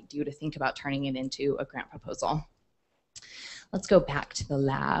what we might do to think about turning it into a grant proposal. Let's go back to the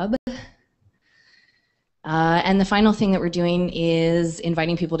lab. And the final thing that we're doing is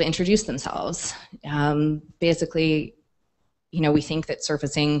inviting people to introduce themselves. Basically, you know, we think that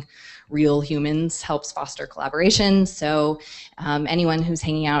surfacing real humans helps foster collaboration, so anyone who's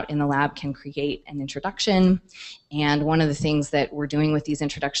hanging out in the lab can create an introduction. And one of the things that we're doing with these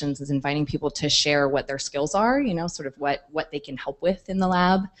introductions is inviting people to share what their skills are, you know, sort of what they can help with in the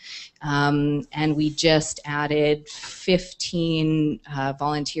lab. And we just added 15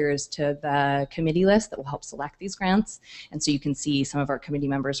 volunteers to the committee list that will help select these grants. And so you can see some of our committee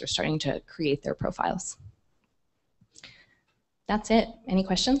members are starting to create their profiles. That's it. Any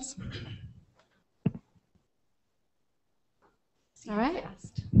questions? All right.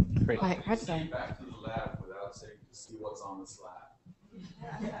 Great. Quite hard to Back to the lab without saying to see what's on the slide.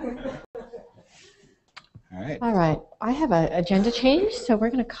 All right. All right. I have an agenda change, so we're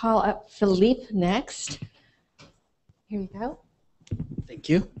going to call up Philippe next. Here you go. Thank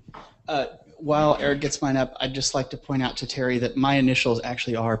you. While Eric gets mine up, I'd just like to point out to Terry that my initials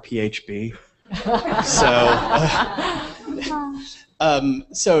actually are PHB.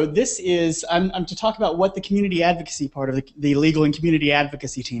 So this is, I'm to talk about what the community advocacy part of the legal and community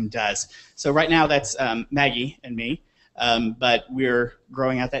advocacy team does. So right now that's Maggie and me, but we're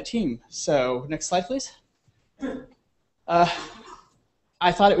growing out that team. So next slide, please. I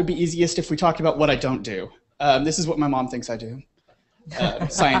thought it would be easiest if we talked about what I don't do. This is what my mom thinks I do.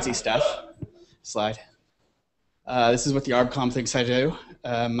 Sciencey stuff. Slide. This is what the ArbCom thinks I do.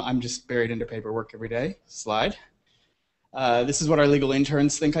 I'm just buried into paperwork every day. Slide. This is what our legal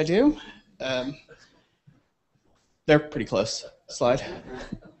interns think I do. They're pretty close. Slide.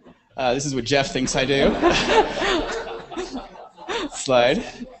 This is what Jeff thinks I do. Slide.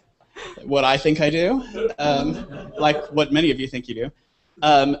 What I think I do, like what many of you think you do.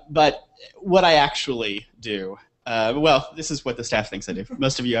 But what I actually do, well, this is what the staff thinks I do.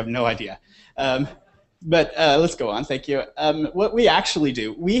 Most of you have no idea. But let's go on, thank you. What we actually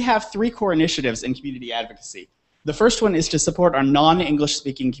do, we have 3 core initiatives in community advocacy. The first one is to support our non-English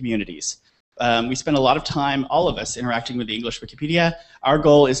speaking communities. We spend a lot of time, all of us, interacting with the English Wikipedia. Our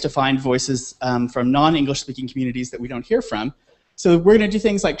goal is to find voices from non-English speaking communities that we don't hear from, So we're going to do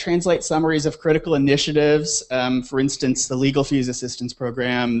things like translate summaries of critical initiatives, for instance, the Legal Fees Assistance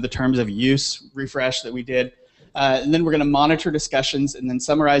Program, the Terms of Use refresh that we did. And then we're going to monitor discussions and then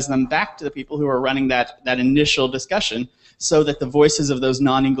summarize them back to the people who are running that initial discussion so that the voices of those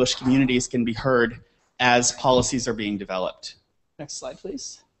non-English communities can be heard as policies are being developed. Next slide,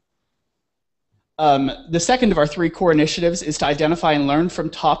 please. The second of our 3 core initiatives is to identify and learn from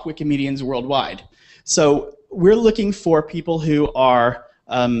top Wikimedians worldwide. So we're looking for people who are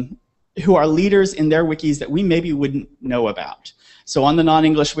leaders in their wikis that we maybe wouldn't know about. So on the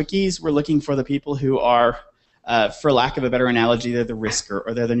non-English wikis, we're looking for the people who are, for lack of a better analogy, they're the Risker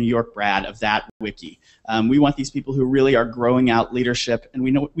or they're the New York Brad of that wiki. We want these people who really are growing out leadership, and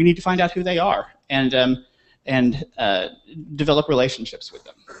we need to find out who they are and develop relationships with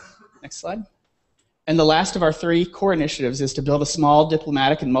them. Next slide. And the last of our 3 core initiatives is to build a small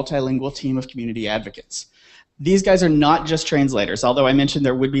diplomatic and multilingual team of community advocates. These guys are not just translators. Although I mentioned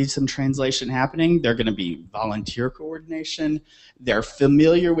there would be some translation happening, they're going to be volunteer coordination. They're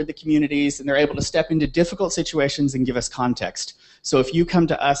familiar with the communities, and they're able to step into difficult situations and give us context. So if you come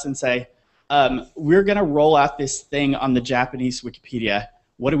to us and say, we're going to roll out this thing on the Japanese Wikipedia,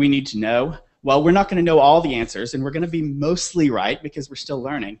 what do we need to know? Well, we're not going to know all the answers, and we're going to be mostly right because we're still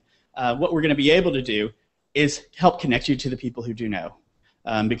learning. What we're going to be able to do is help connect you to the people who do know.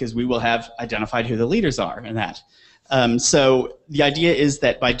 Because we will have identified who the leaders are in that. So the idea is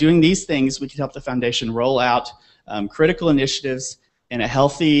that by doing these things, we can help the foundation roll out critical initiatives in a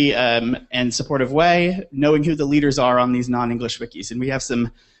healthy and supportive way, knowing who the leaders are on these non-English wikis. And we have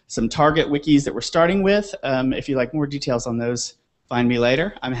some target wikis that we're starting with. If you'd like more details on those, find me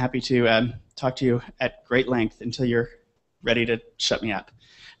later. I'm happy to talk to you at great length until you're ready to shut me up.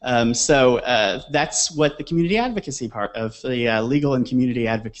 So that's what the community advocacy part of the legal and community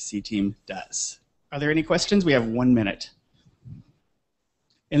advocacy team does. Are there any questions? We have 1 minute.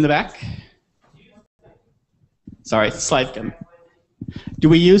 In the back? Sorry, slide come. Do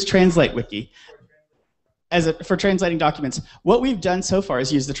we use Translate Wiki for translating documents? What we've done so far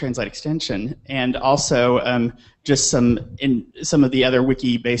is use the Translate extension and also just some of the other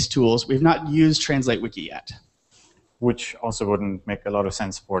wiki-based tools. We've not used Translate Wiki yet. Which also wouldn't make a lot of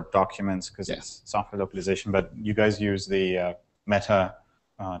sense for documents because it's software localization, but you guys use the Meta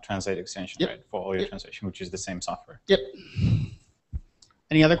Translate extension, right, for all your translation, which is the same software. Yep.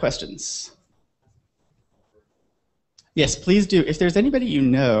 Any other questions? Yes, please do. If there's anybody you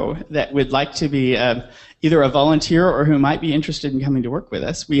know that would like to be either a volunteer or who might be interested in coming to work with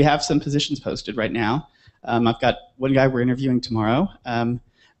us, we have some positions posted right now. I've got one guy we're interviewing tomorrow,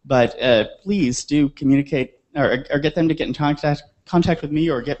 but please do communicate or get them to get in contact with me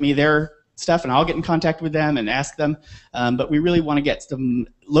or get me their stuff, and I'll get in contact with them and ask them. But we really want to get some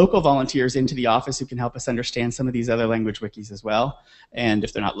local volunteers into the office who can help us understand some of these other language wikis as well. And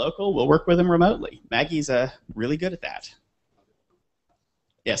if they're not local, we'll work with them remotely. Maggie's really good at that.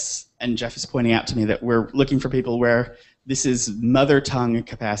 Yes, and Jeff is pointing out to me that we're looking for people where this is mother tongue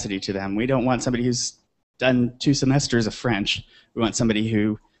capacity to them. We don't want somebody who's done 2 semesters of French. We want somebody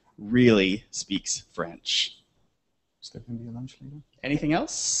who really speaks French. Is there going to be a lunch later? Anything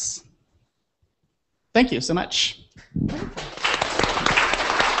else? Thank you so much.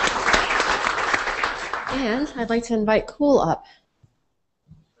 And I'd like to invite Cool up.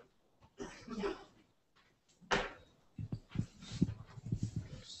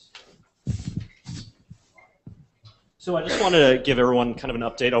 So I just wanted to give everyone kind of an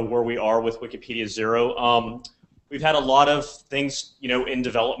update on where we are with Wikipedia Zero. We've had a lot of things, in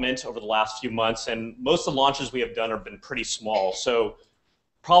development over the last few months, and most of the launches we have done have been pretty small. So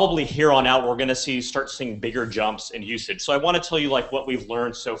probably here on out, we're going to start seeing bigger jumps in usage. So I want to tell you what we've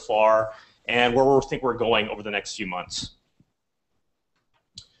learned so far and where we think we're going over the next few months.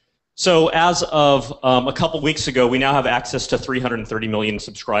 So as of a couple weeks ago, we now have access to 330 million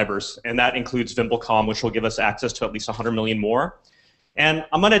subscribers, and that includes VimbleCom, which will give us access to at least 100 million more. And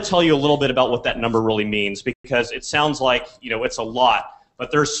I'm going to tell you a little bit about what that number really means, because it sounds like it's a lot,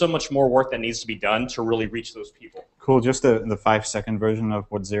 but there's so much more work that needs to be done to really reach those people. Cool. Just the 5-second version of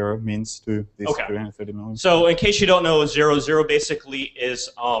what zero means to these 330 million. So in case you don't know, zero basically is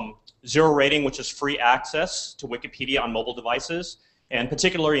zero rating, which is free access to Wikipedia on mobile devices, and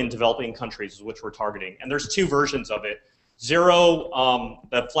particularly in developing countries, which we're targeting. And there's 2 versions of it.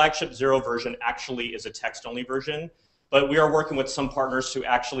 The flagship Zero version actually is a text-only version, but we are working with some partners to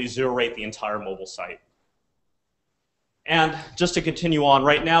actually zero rate the entire mobile site. And just to continue on,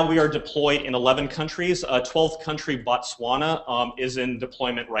 right now we are deployed in 11 countries. 12th country, Botswana, is in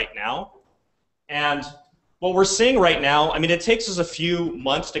deployment right now. And what we're seeing right now, it takes us a few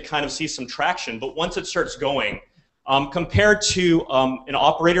months to kind of see some traction, but once it starts going, compared to an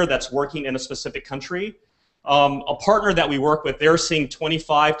operator that's working in a specific country. A partner that we work with, they're seeing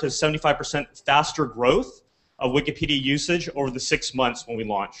 25 to 75% faster growth of Wikipedia usage over the 6 months when we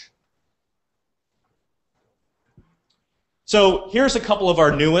launch. So here's a couple of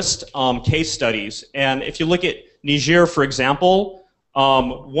our newest case studies. And if you look at Niger, for example,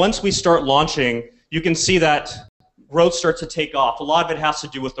 once we start launching, you can see that growth starts to take off. A lot of it has to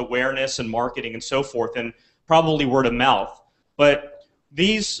do with awareness and marketing and so forth, and probably word of mouth. But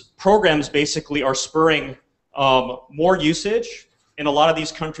these programs basically are spurring more usage in a lot of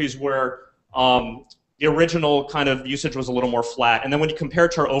these countries where the original kind of usage was a little more flat. And then when you compare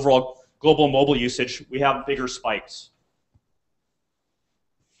it to our overall global mobile usage, we have bigger spikes.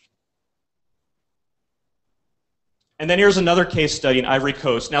 And then here's another case study in Ivory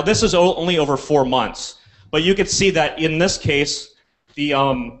Coast. Now this is only over 4 months, but you could see that in this case, the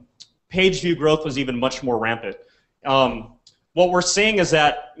page view growth was even much more rampant. What we're seeing is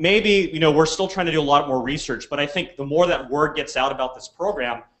that maybe, we're still trying to do a lot more research, but I think the more that word gets out about this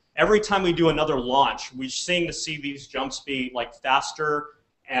program, every time we do another launch, we're seeing to see these jumps be like faster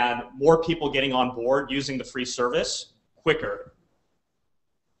and more people getting on board using the free service quicker.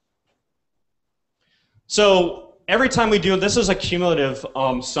 So every time we do, this is a cumulative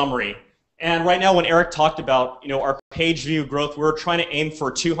summary. And right now when Eric talked about our page view growth, we're trying to aim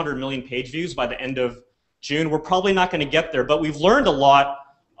for 200 million page views by the end of June. We're probably not going to get there, but we've learned a lot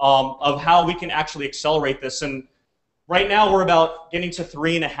of how we can actually accelerate this. And right now we're about getting to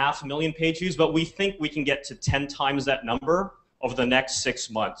 3.5 million page views, but we think we can get to 10 times that number over the next 6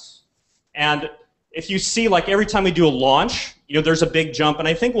 months. And if you see, like every time we do a launch, there's a big jump, and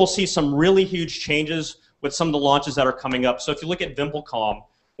I think we'll see some really huge changes with some of the launches that are coming up. So if you look at VimpelCom,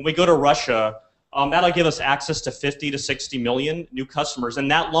 when we go to Russia, that'll give us access to 50 to 60 million new customers, and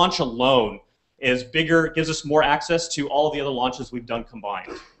that launch alone is bigger, gives us more access to all of the other launches we've done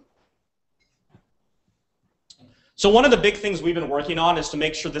combined. So one of the big things we've been working on is to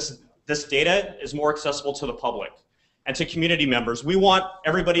make sure this data is more accessible to the public and to community members. We want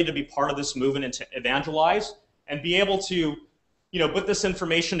everybody to be part of this movement and to evangelize and be able to put this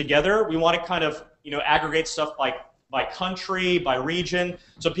information together. We want to kind of aggregate stuff by country, by region,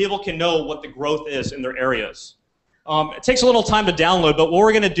 so people can know what the growth is in their areas. It takes a little time to download, but what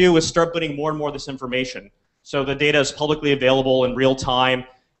we're going to do is start putting more and more of this information. So the data is publicly available in real time,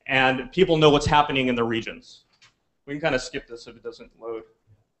 and people know what's happening in their regions. We can kind of skip this if it doesn't load.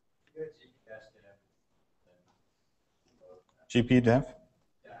 GP dev?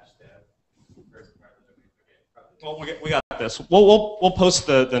 Well, we got this. We'll post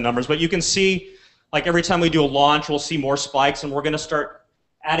the numbers, but you can see, like every time we do a launch, we'll see more spikes, and we're going to start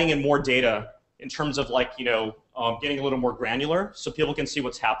adding in more data in terms of getting a little more granular so people can see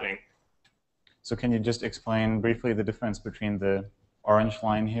what's happening. So can you just explain briefly the difference between the orange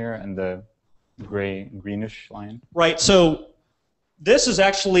line here and the greenish line? Right. So this is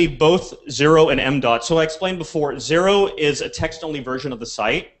actually both 0 and M.dot. So I explained before, 0 is a text-only version of the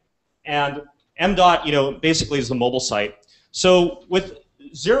site, and M.dot, basically is the mobile site. So with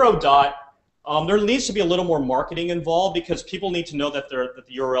 0.dot, there needs to be a little more marketing involved because people need to know that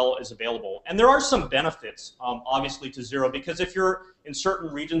the URL is available. And there are some benefits, obviously, to 0, because if you're in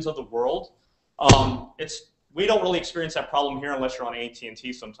certain regions of the world, we don't really experience that problem here unless you're on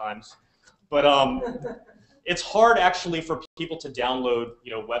AT&T sometimes. But it's hard actually for people to download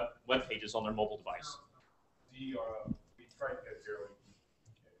web pages on their mobile device.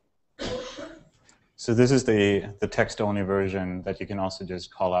 So this is the text-only version that you can also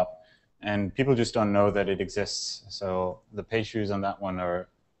just call up. And people just don't know that it exists. So the page views on that one are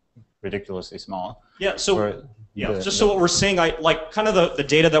ridiculously small. Yeah, so just so what we're seeing, kind of the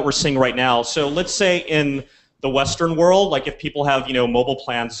data that we're seeing right now. So let's say in the Western world, like if people have mobile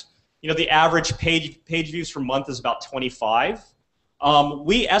plans, the average page views per month is about 25.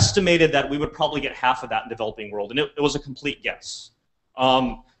 We estimated that we would probably get half of that in developing world, and it was a complete guess.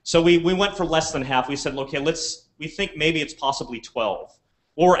 So we went for less than half. We said, okay, we think maybe it's possibly 12.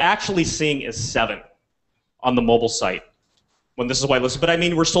 What we're actually seeing is 7 on the mobile site when this is whitelisted. But I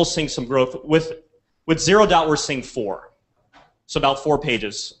mean, we're still seeing some growth. With 0.dot, we're seeing 4. So about 4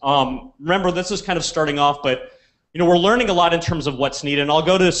 pages. Remember, this is kind of starting off, but we're learning a lot in terms of what's needed. And I'll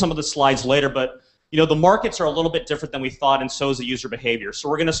go to some of the slides later, but the markets are a little bit different than we thought, and so is the user behavior. So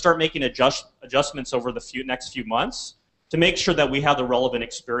we're going to start making adjustments over the next few months to make sure that we have the relevant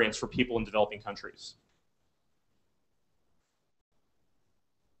experience for people in developing countries.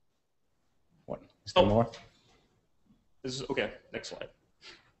 Is there more? This is okay. Next slide.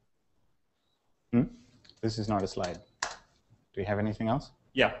 This is not a slide. Do you have anything else?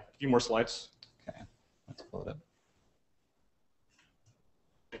 Yeah, a few more slides. Okay, let's pull it up.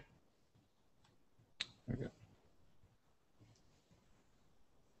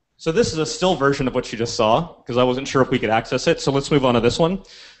 So this is a still version of what you just saw, because I wasn't sure if we could access it. So let's move on to this one.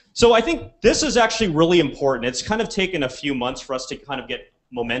 So I think this is actually really important. It's kind of taken a few months for us to kind of get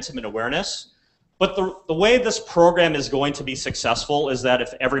momentum and awareness. But the way this program is going to be successful is that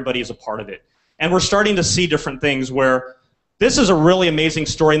if everybody is a part of it. And we're starting to see different things where this is a really amazing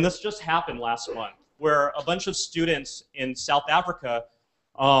story, and this just happened last month, where a bunch of students in South Africa,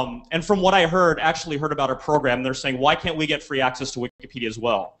 and from what I heard, actually heard about our program. They're saying, why can't we get free access to Wikipedia as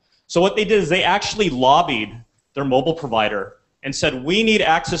well? So what they did is they actually lobbied their mobile provider and said, we need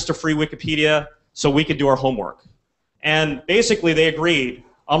access to free Wikipedia so we could do our homework. And basically they agreed.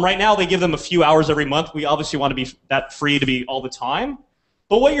 Right now they give them a few hours every month. We obviously want to be that free to be all the time.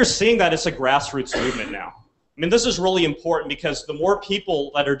 But what you're seeing, that it's a grassroots movement now. I mean, this is really important because the more people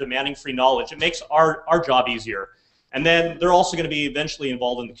that are demanding free knowledge, it makes our job easier. And then they're also going to be eventually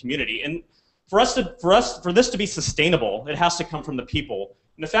involved in the community. And for this to be sustainable, it has to come from the people.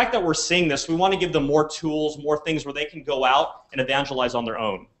 And the fact that we're seeing this, we want to give them more tools, more things where they can go out and evangelize on their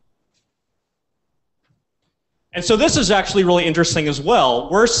own. And so this is actually really interesting as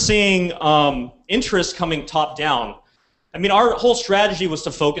well. We're seeing interest coming top down. I mean, our whole strategy was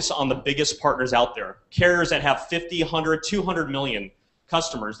to focus on the biggest partners out there, carriers that have 50, 100, 200 million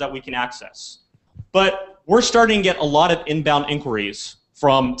customers that we can access. But we're starting to get a lot of inbound inquiries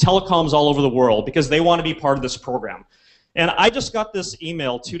from telecoms all over the world because they want to be part of this program. And I just got this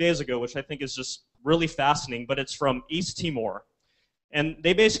email 2 days ago, which I think is just really fascinating, but it's from East Timor. And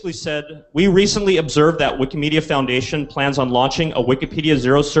they basically said, we recently observed that Wikimedia Foundation plans on launching a Wikipedia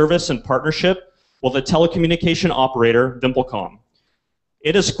Zero service in partnership with a telecommunication operator, VimpelCom.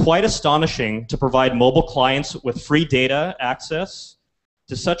 It is quite astonishing to provide mobile clients with free data access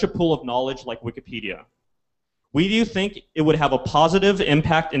to such a pool of knowledge like Wikipedia. We do think it would have a positive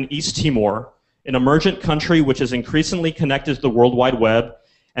impact in East Timor, an emergent country which is increasingly connected to the World Wide Web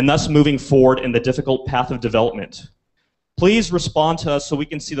and thus moving forward in the difficult path of development. Please respond to us so we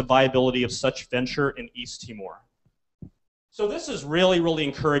can see the viability of such venture in East Timor. So this is really, really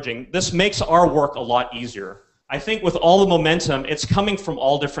encouraging. This makes our work a lot easier. I think with all the momentum, it's coming from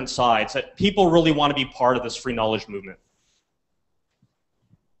all different sides, that people really want to be part of this free knowledge movement.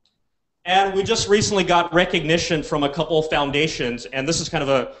 And we just recently got recognition from a couple of foundations, and this is kind of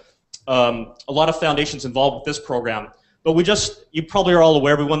a lot of foundations involved with this program. But you probably are all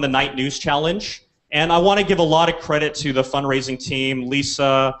aware, we won the Night News Challenge. And I want to give a lot of credit to the fundraising team,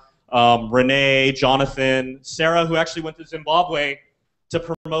 Lisa, Renee, Jonathan, Sarah, who actually went to Zimbabwe to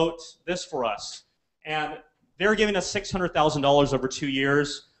promote this for us. And they're giving us $600,000 over 2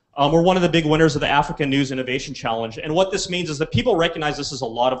 years. We're one of the big winners of the African News Innovation Challenge. And what this means is that people recognize this is a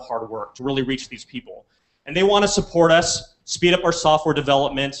lot of hard work to really reach these people. And they want to support us, speed up our software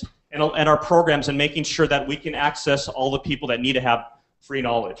development and our programs, and making sure that we can access all the people that need to have free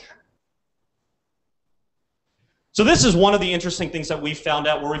knowledge. So this is one of the interesting things that we found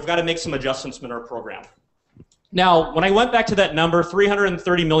out, where we've got to make some adjustments in our program. Now, when I went back to that number,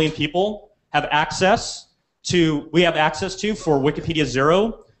 330 million people have access to for Wikipedia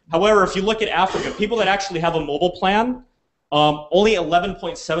Zero. However, if you look at Africa, people that actually have a mobile plan, only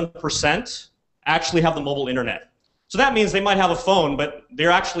 11.7% actually have the mobile internet. So that means they might have a phone, but they're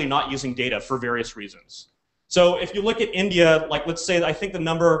actually not using data for various reasons. So if you look at India, like let's say, I think the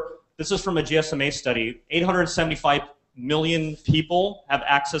number, this is from a GSMA study, 875 million people have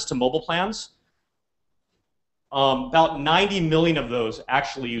access to mobile plans. About 90 million of those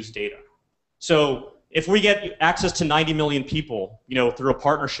actually use data. So if we get access to 90 million people, through a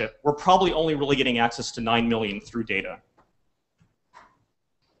partnership, we're probably only really getting access to 9 million through data.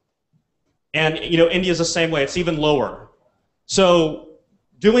 And India's the same way, it's even lower. So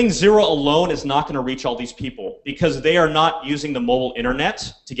doing zero alone is not going to reach all these people because they are not using the mobile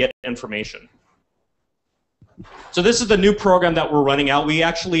internet to get information. So this is the new program that we're running out. We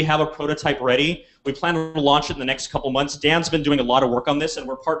actually have a prototype ready. We plan to launch it in the next couple months. Dan's been doing a lot of work on this, and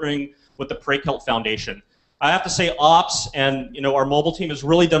we're partnering with the Prekelt Foundation. I have to say, Ops and our mobile team has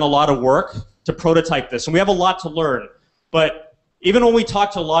really done a lot of work to prototype this, and we have a lot to learn. But even when we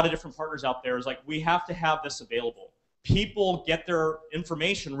talk to a lot of different partners out there, it's like we have to have this available. People get their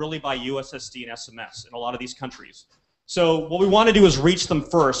information really by USSD and SMS in a lot of these countries. So what we want to do is reach them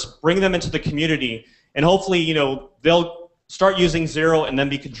first, bring them into the community, and hopefully, they'll start using Zero and then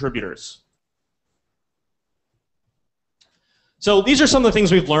be contributors. So these are some of the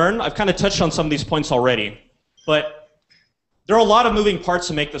things we've learned. I've kind of touched on some of these points already, but there are a lot of moving parts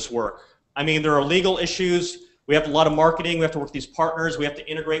to make this work. I mean, there are legal issues. We have a lot of marketing. We have to work with these partners. We have to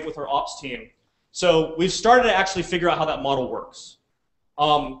integrate with our ops team. So we've started to actually figure out how that model works.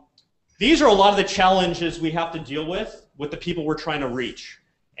 These are a lot of the challenges we have to deal with the people we're trying to reach.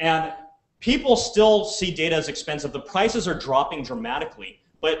 And people still see data as expensive. The prices are dropping dramatically.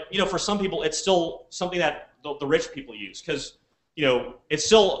 But for some people, it's still something that the rich people use because it's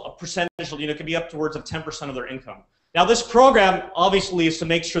still a percentage. It can be up towards of 10% of their income. Now, this program obviously is to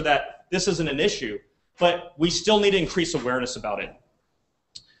make sure that this isn't an issue, but we still need to increase awareness about it.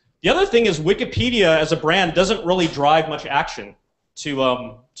 The other thing is Wikipedia as a brand doesn't really drive much action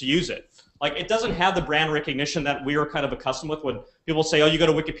to use it. Like, it doesn't have the brand recognition that we are kind of accustomed with when people say, oh, you go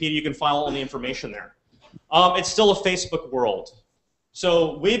to Wikipedia, you can find all the information there. It's still a Facebook world.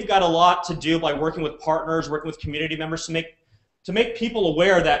 So we've got a lot to do by working with partners, working with community members to make people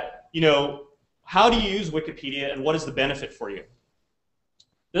aware that, how do you use Wikipedia and what is the benefit for you?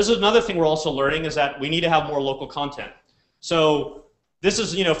 This is another thing we're also learning is that we need to have more local content. So this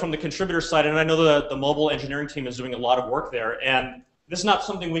is, from the contributor side, and I know the mobile engineering team is doing a lot of work there, and this is not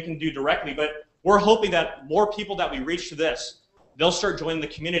something we can do directly, but we're hoping that more people that we reach to this, they'll start joining the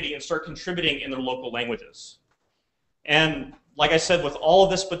community and start contributing in their local languages. And like I said, with all of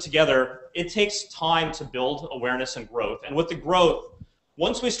this put together, it takes time to build awareness and growth. And with the growth,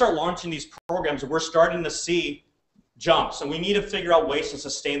 once we start launching these programs, we're starting to see jumps, and we need to figure out ways to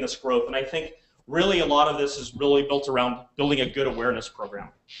sustain this growth. And I think really a lot of this is really built around building a good awareness program.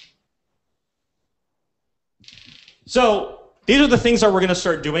 So these are the things that we're going to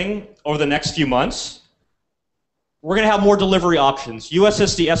start doing over the next few months. We're going to have more delivery options.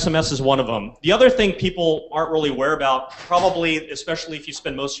 USSD SMS is one of them. The other thing people aren't really aware about, probably especially if you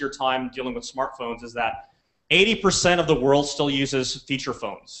spend most of your time dealing with smartphones, is that 80% of the world still uses feature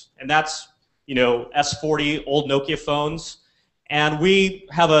phones. And that's, S40, old Nokia phones. And we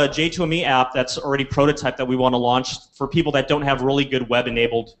have a J2ME app that's already prototyped that we want to launch for people that don't have really good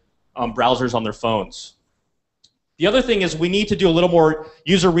web-enabled browsers on their phones. The other thing is we need to do a little more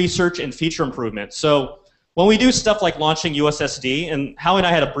user research and feature improvement. So when we do stuff like launching USSD, and Howie and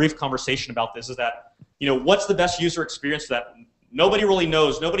I had a brief conversation about this, is that, what's the best user experience for that? Nobody really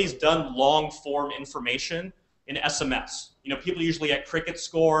knows. Nobody's done long-form information in SMS. People usually get cricket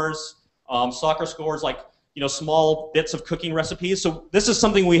scores, soccer scores, like, small bits of cooking recipes. So this is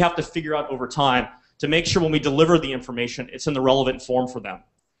something we have to figure out over time to make sure when we deliver the information, it's in the relevant form for them.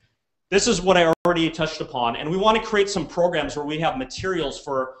 This is what I already touched upon, and we want to create some programs where we have materials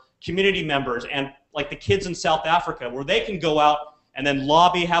for community members and like the kids in South Africa where they can go out and then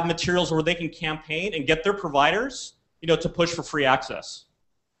lobby, have materials where they can campaign and get their providers, to push for free access.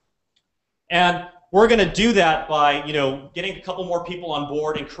 And we're going to do that by, getting a couple more people on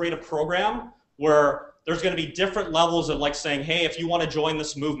board and create a program where there's going to be different levels of like saying, hey, if you want to join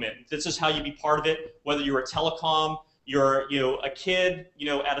this movement, this is how you be part of it, whether you're a telecom, you're a kid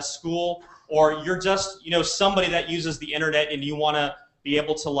at a school, or you're just somebody that uses the internet and you want to be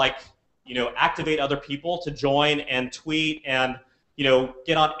able to activate other people to join and tweet and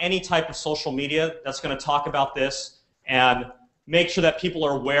get on any type of social media that's going to talk about this and make sure that people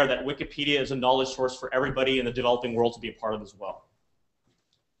are aware that Wikipedia is a knowledge source for everybody in the developing world to be a part of as well.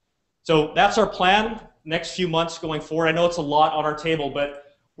 So that's our plan next few months going forward. I know it's a lot on our table,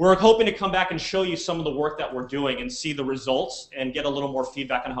 but we're hoping to come back and show you some of the work that we're doing and see the results and get a little more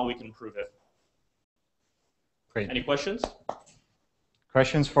feedback on how we can improve it. Great. Any questions?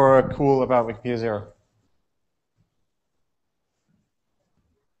 Questions for Cool about Wikipedia Zero?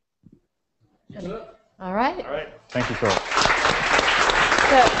 All right. All right. Thank you, Cool.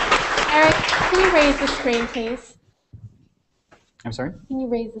 So, Eric, can you raise the screen, please? I'm sorry? Can you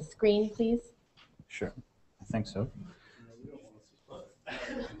raise the screen, please? Sure. I think so.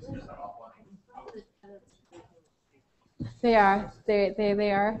 They are.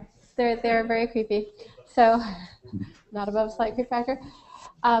 They are. They're very creepy. So, not above slight creep factor.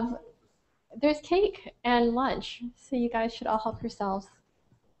 There's cake and lunch, so you guys should all help yourselves.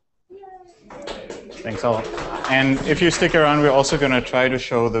 Thanks all. And if you stick around, we're also going to try to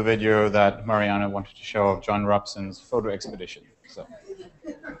show the video that Mariana wanted to show of John Robson's photo expedition. So.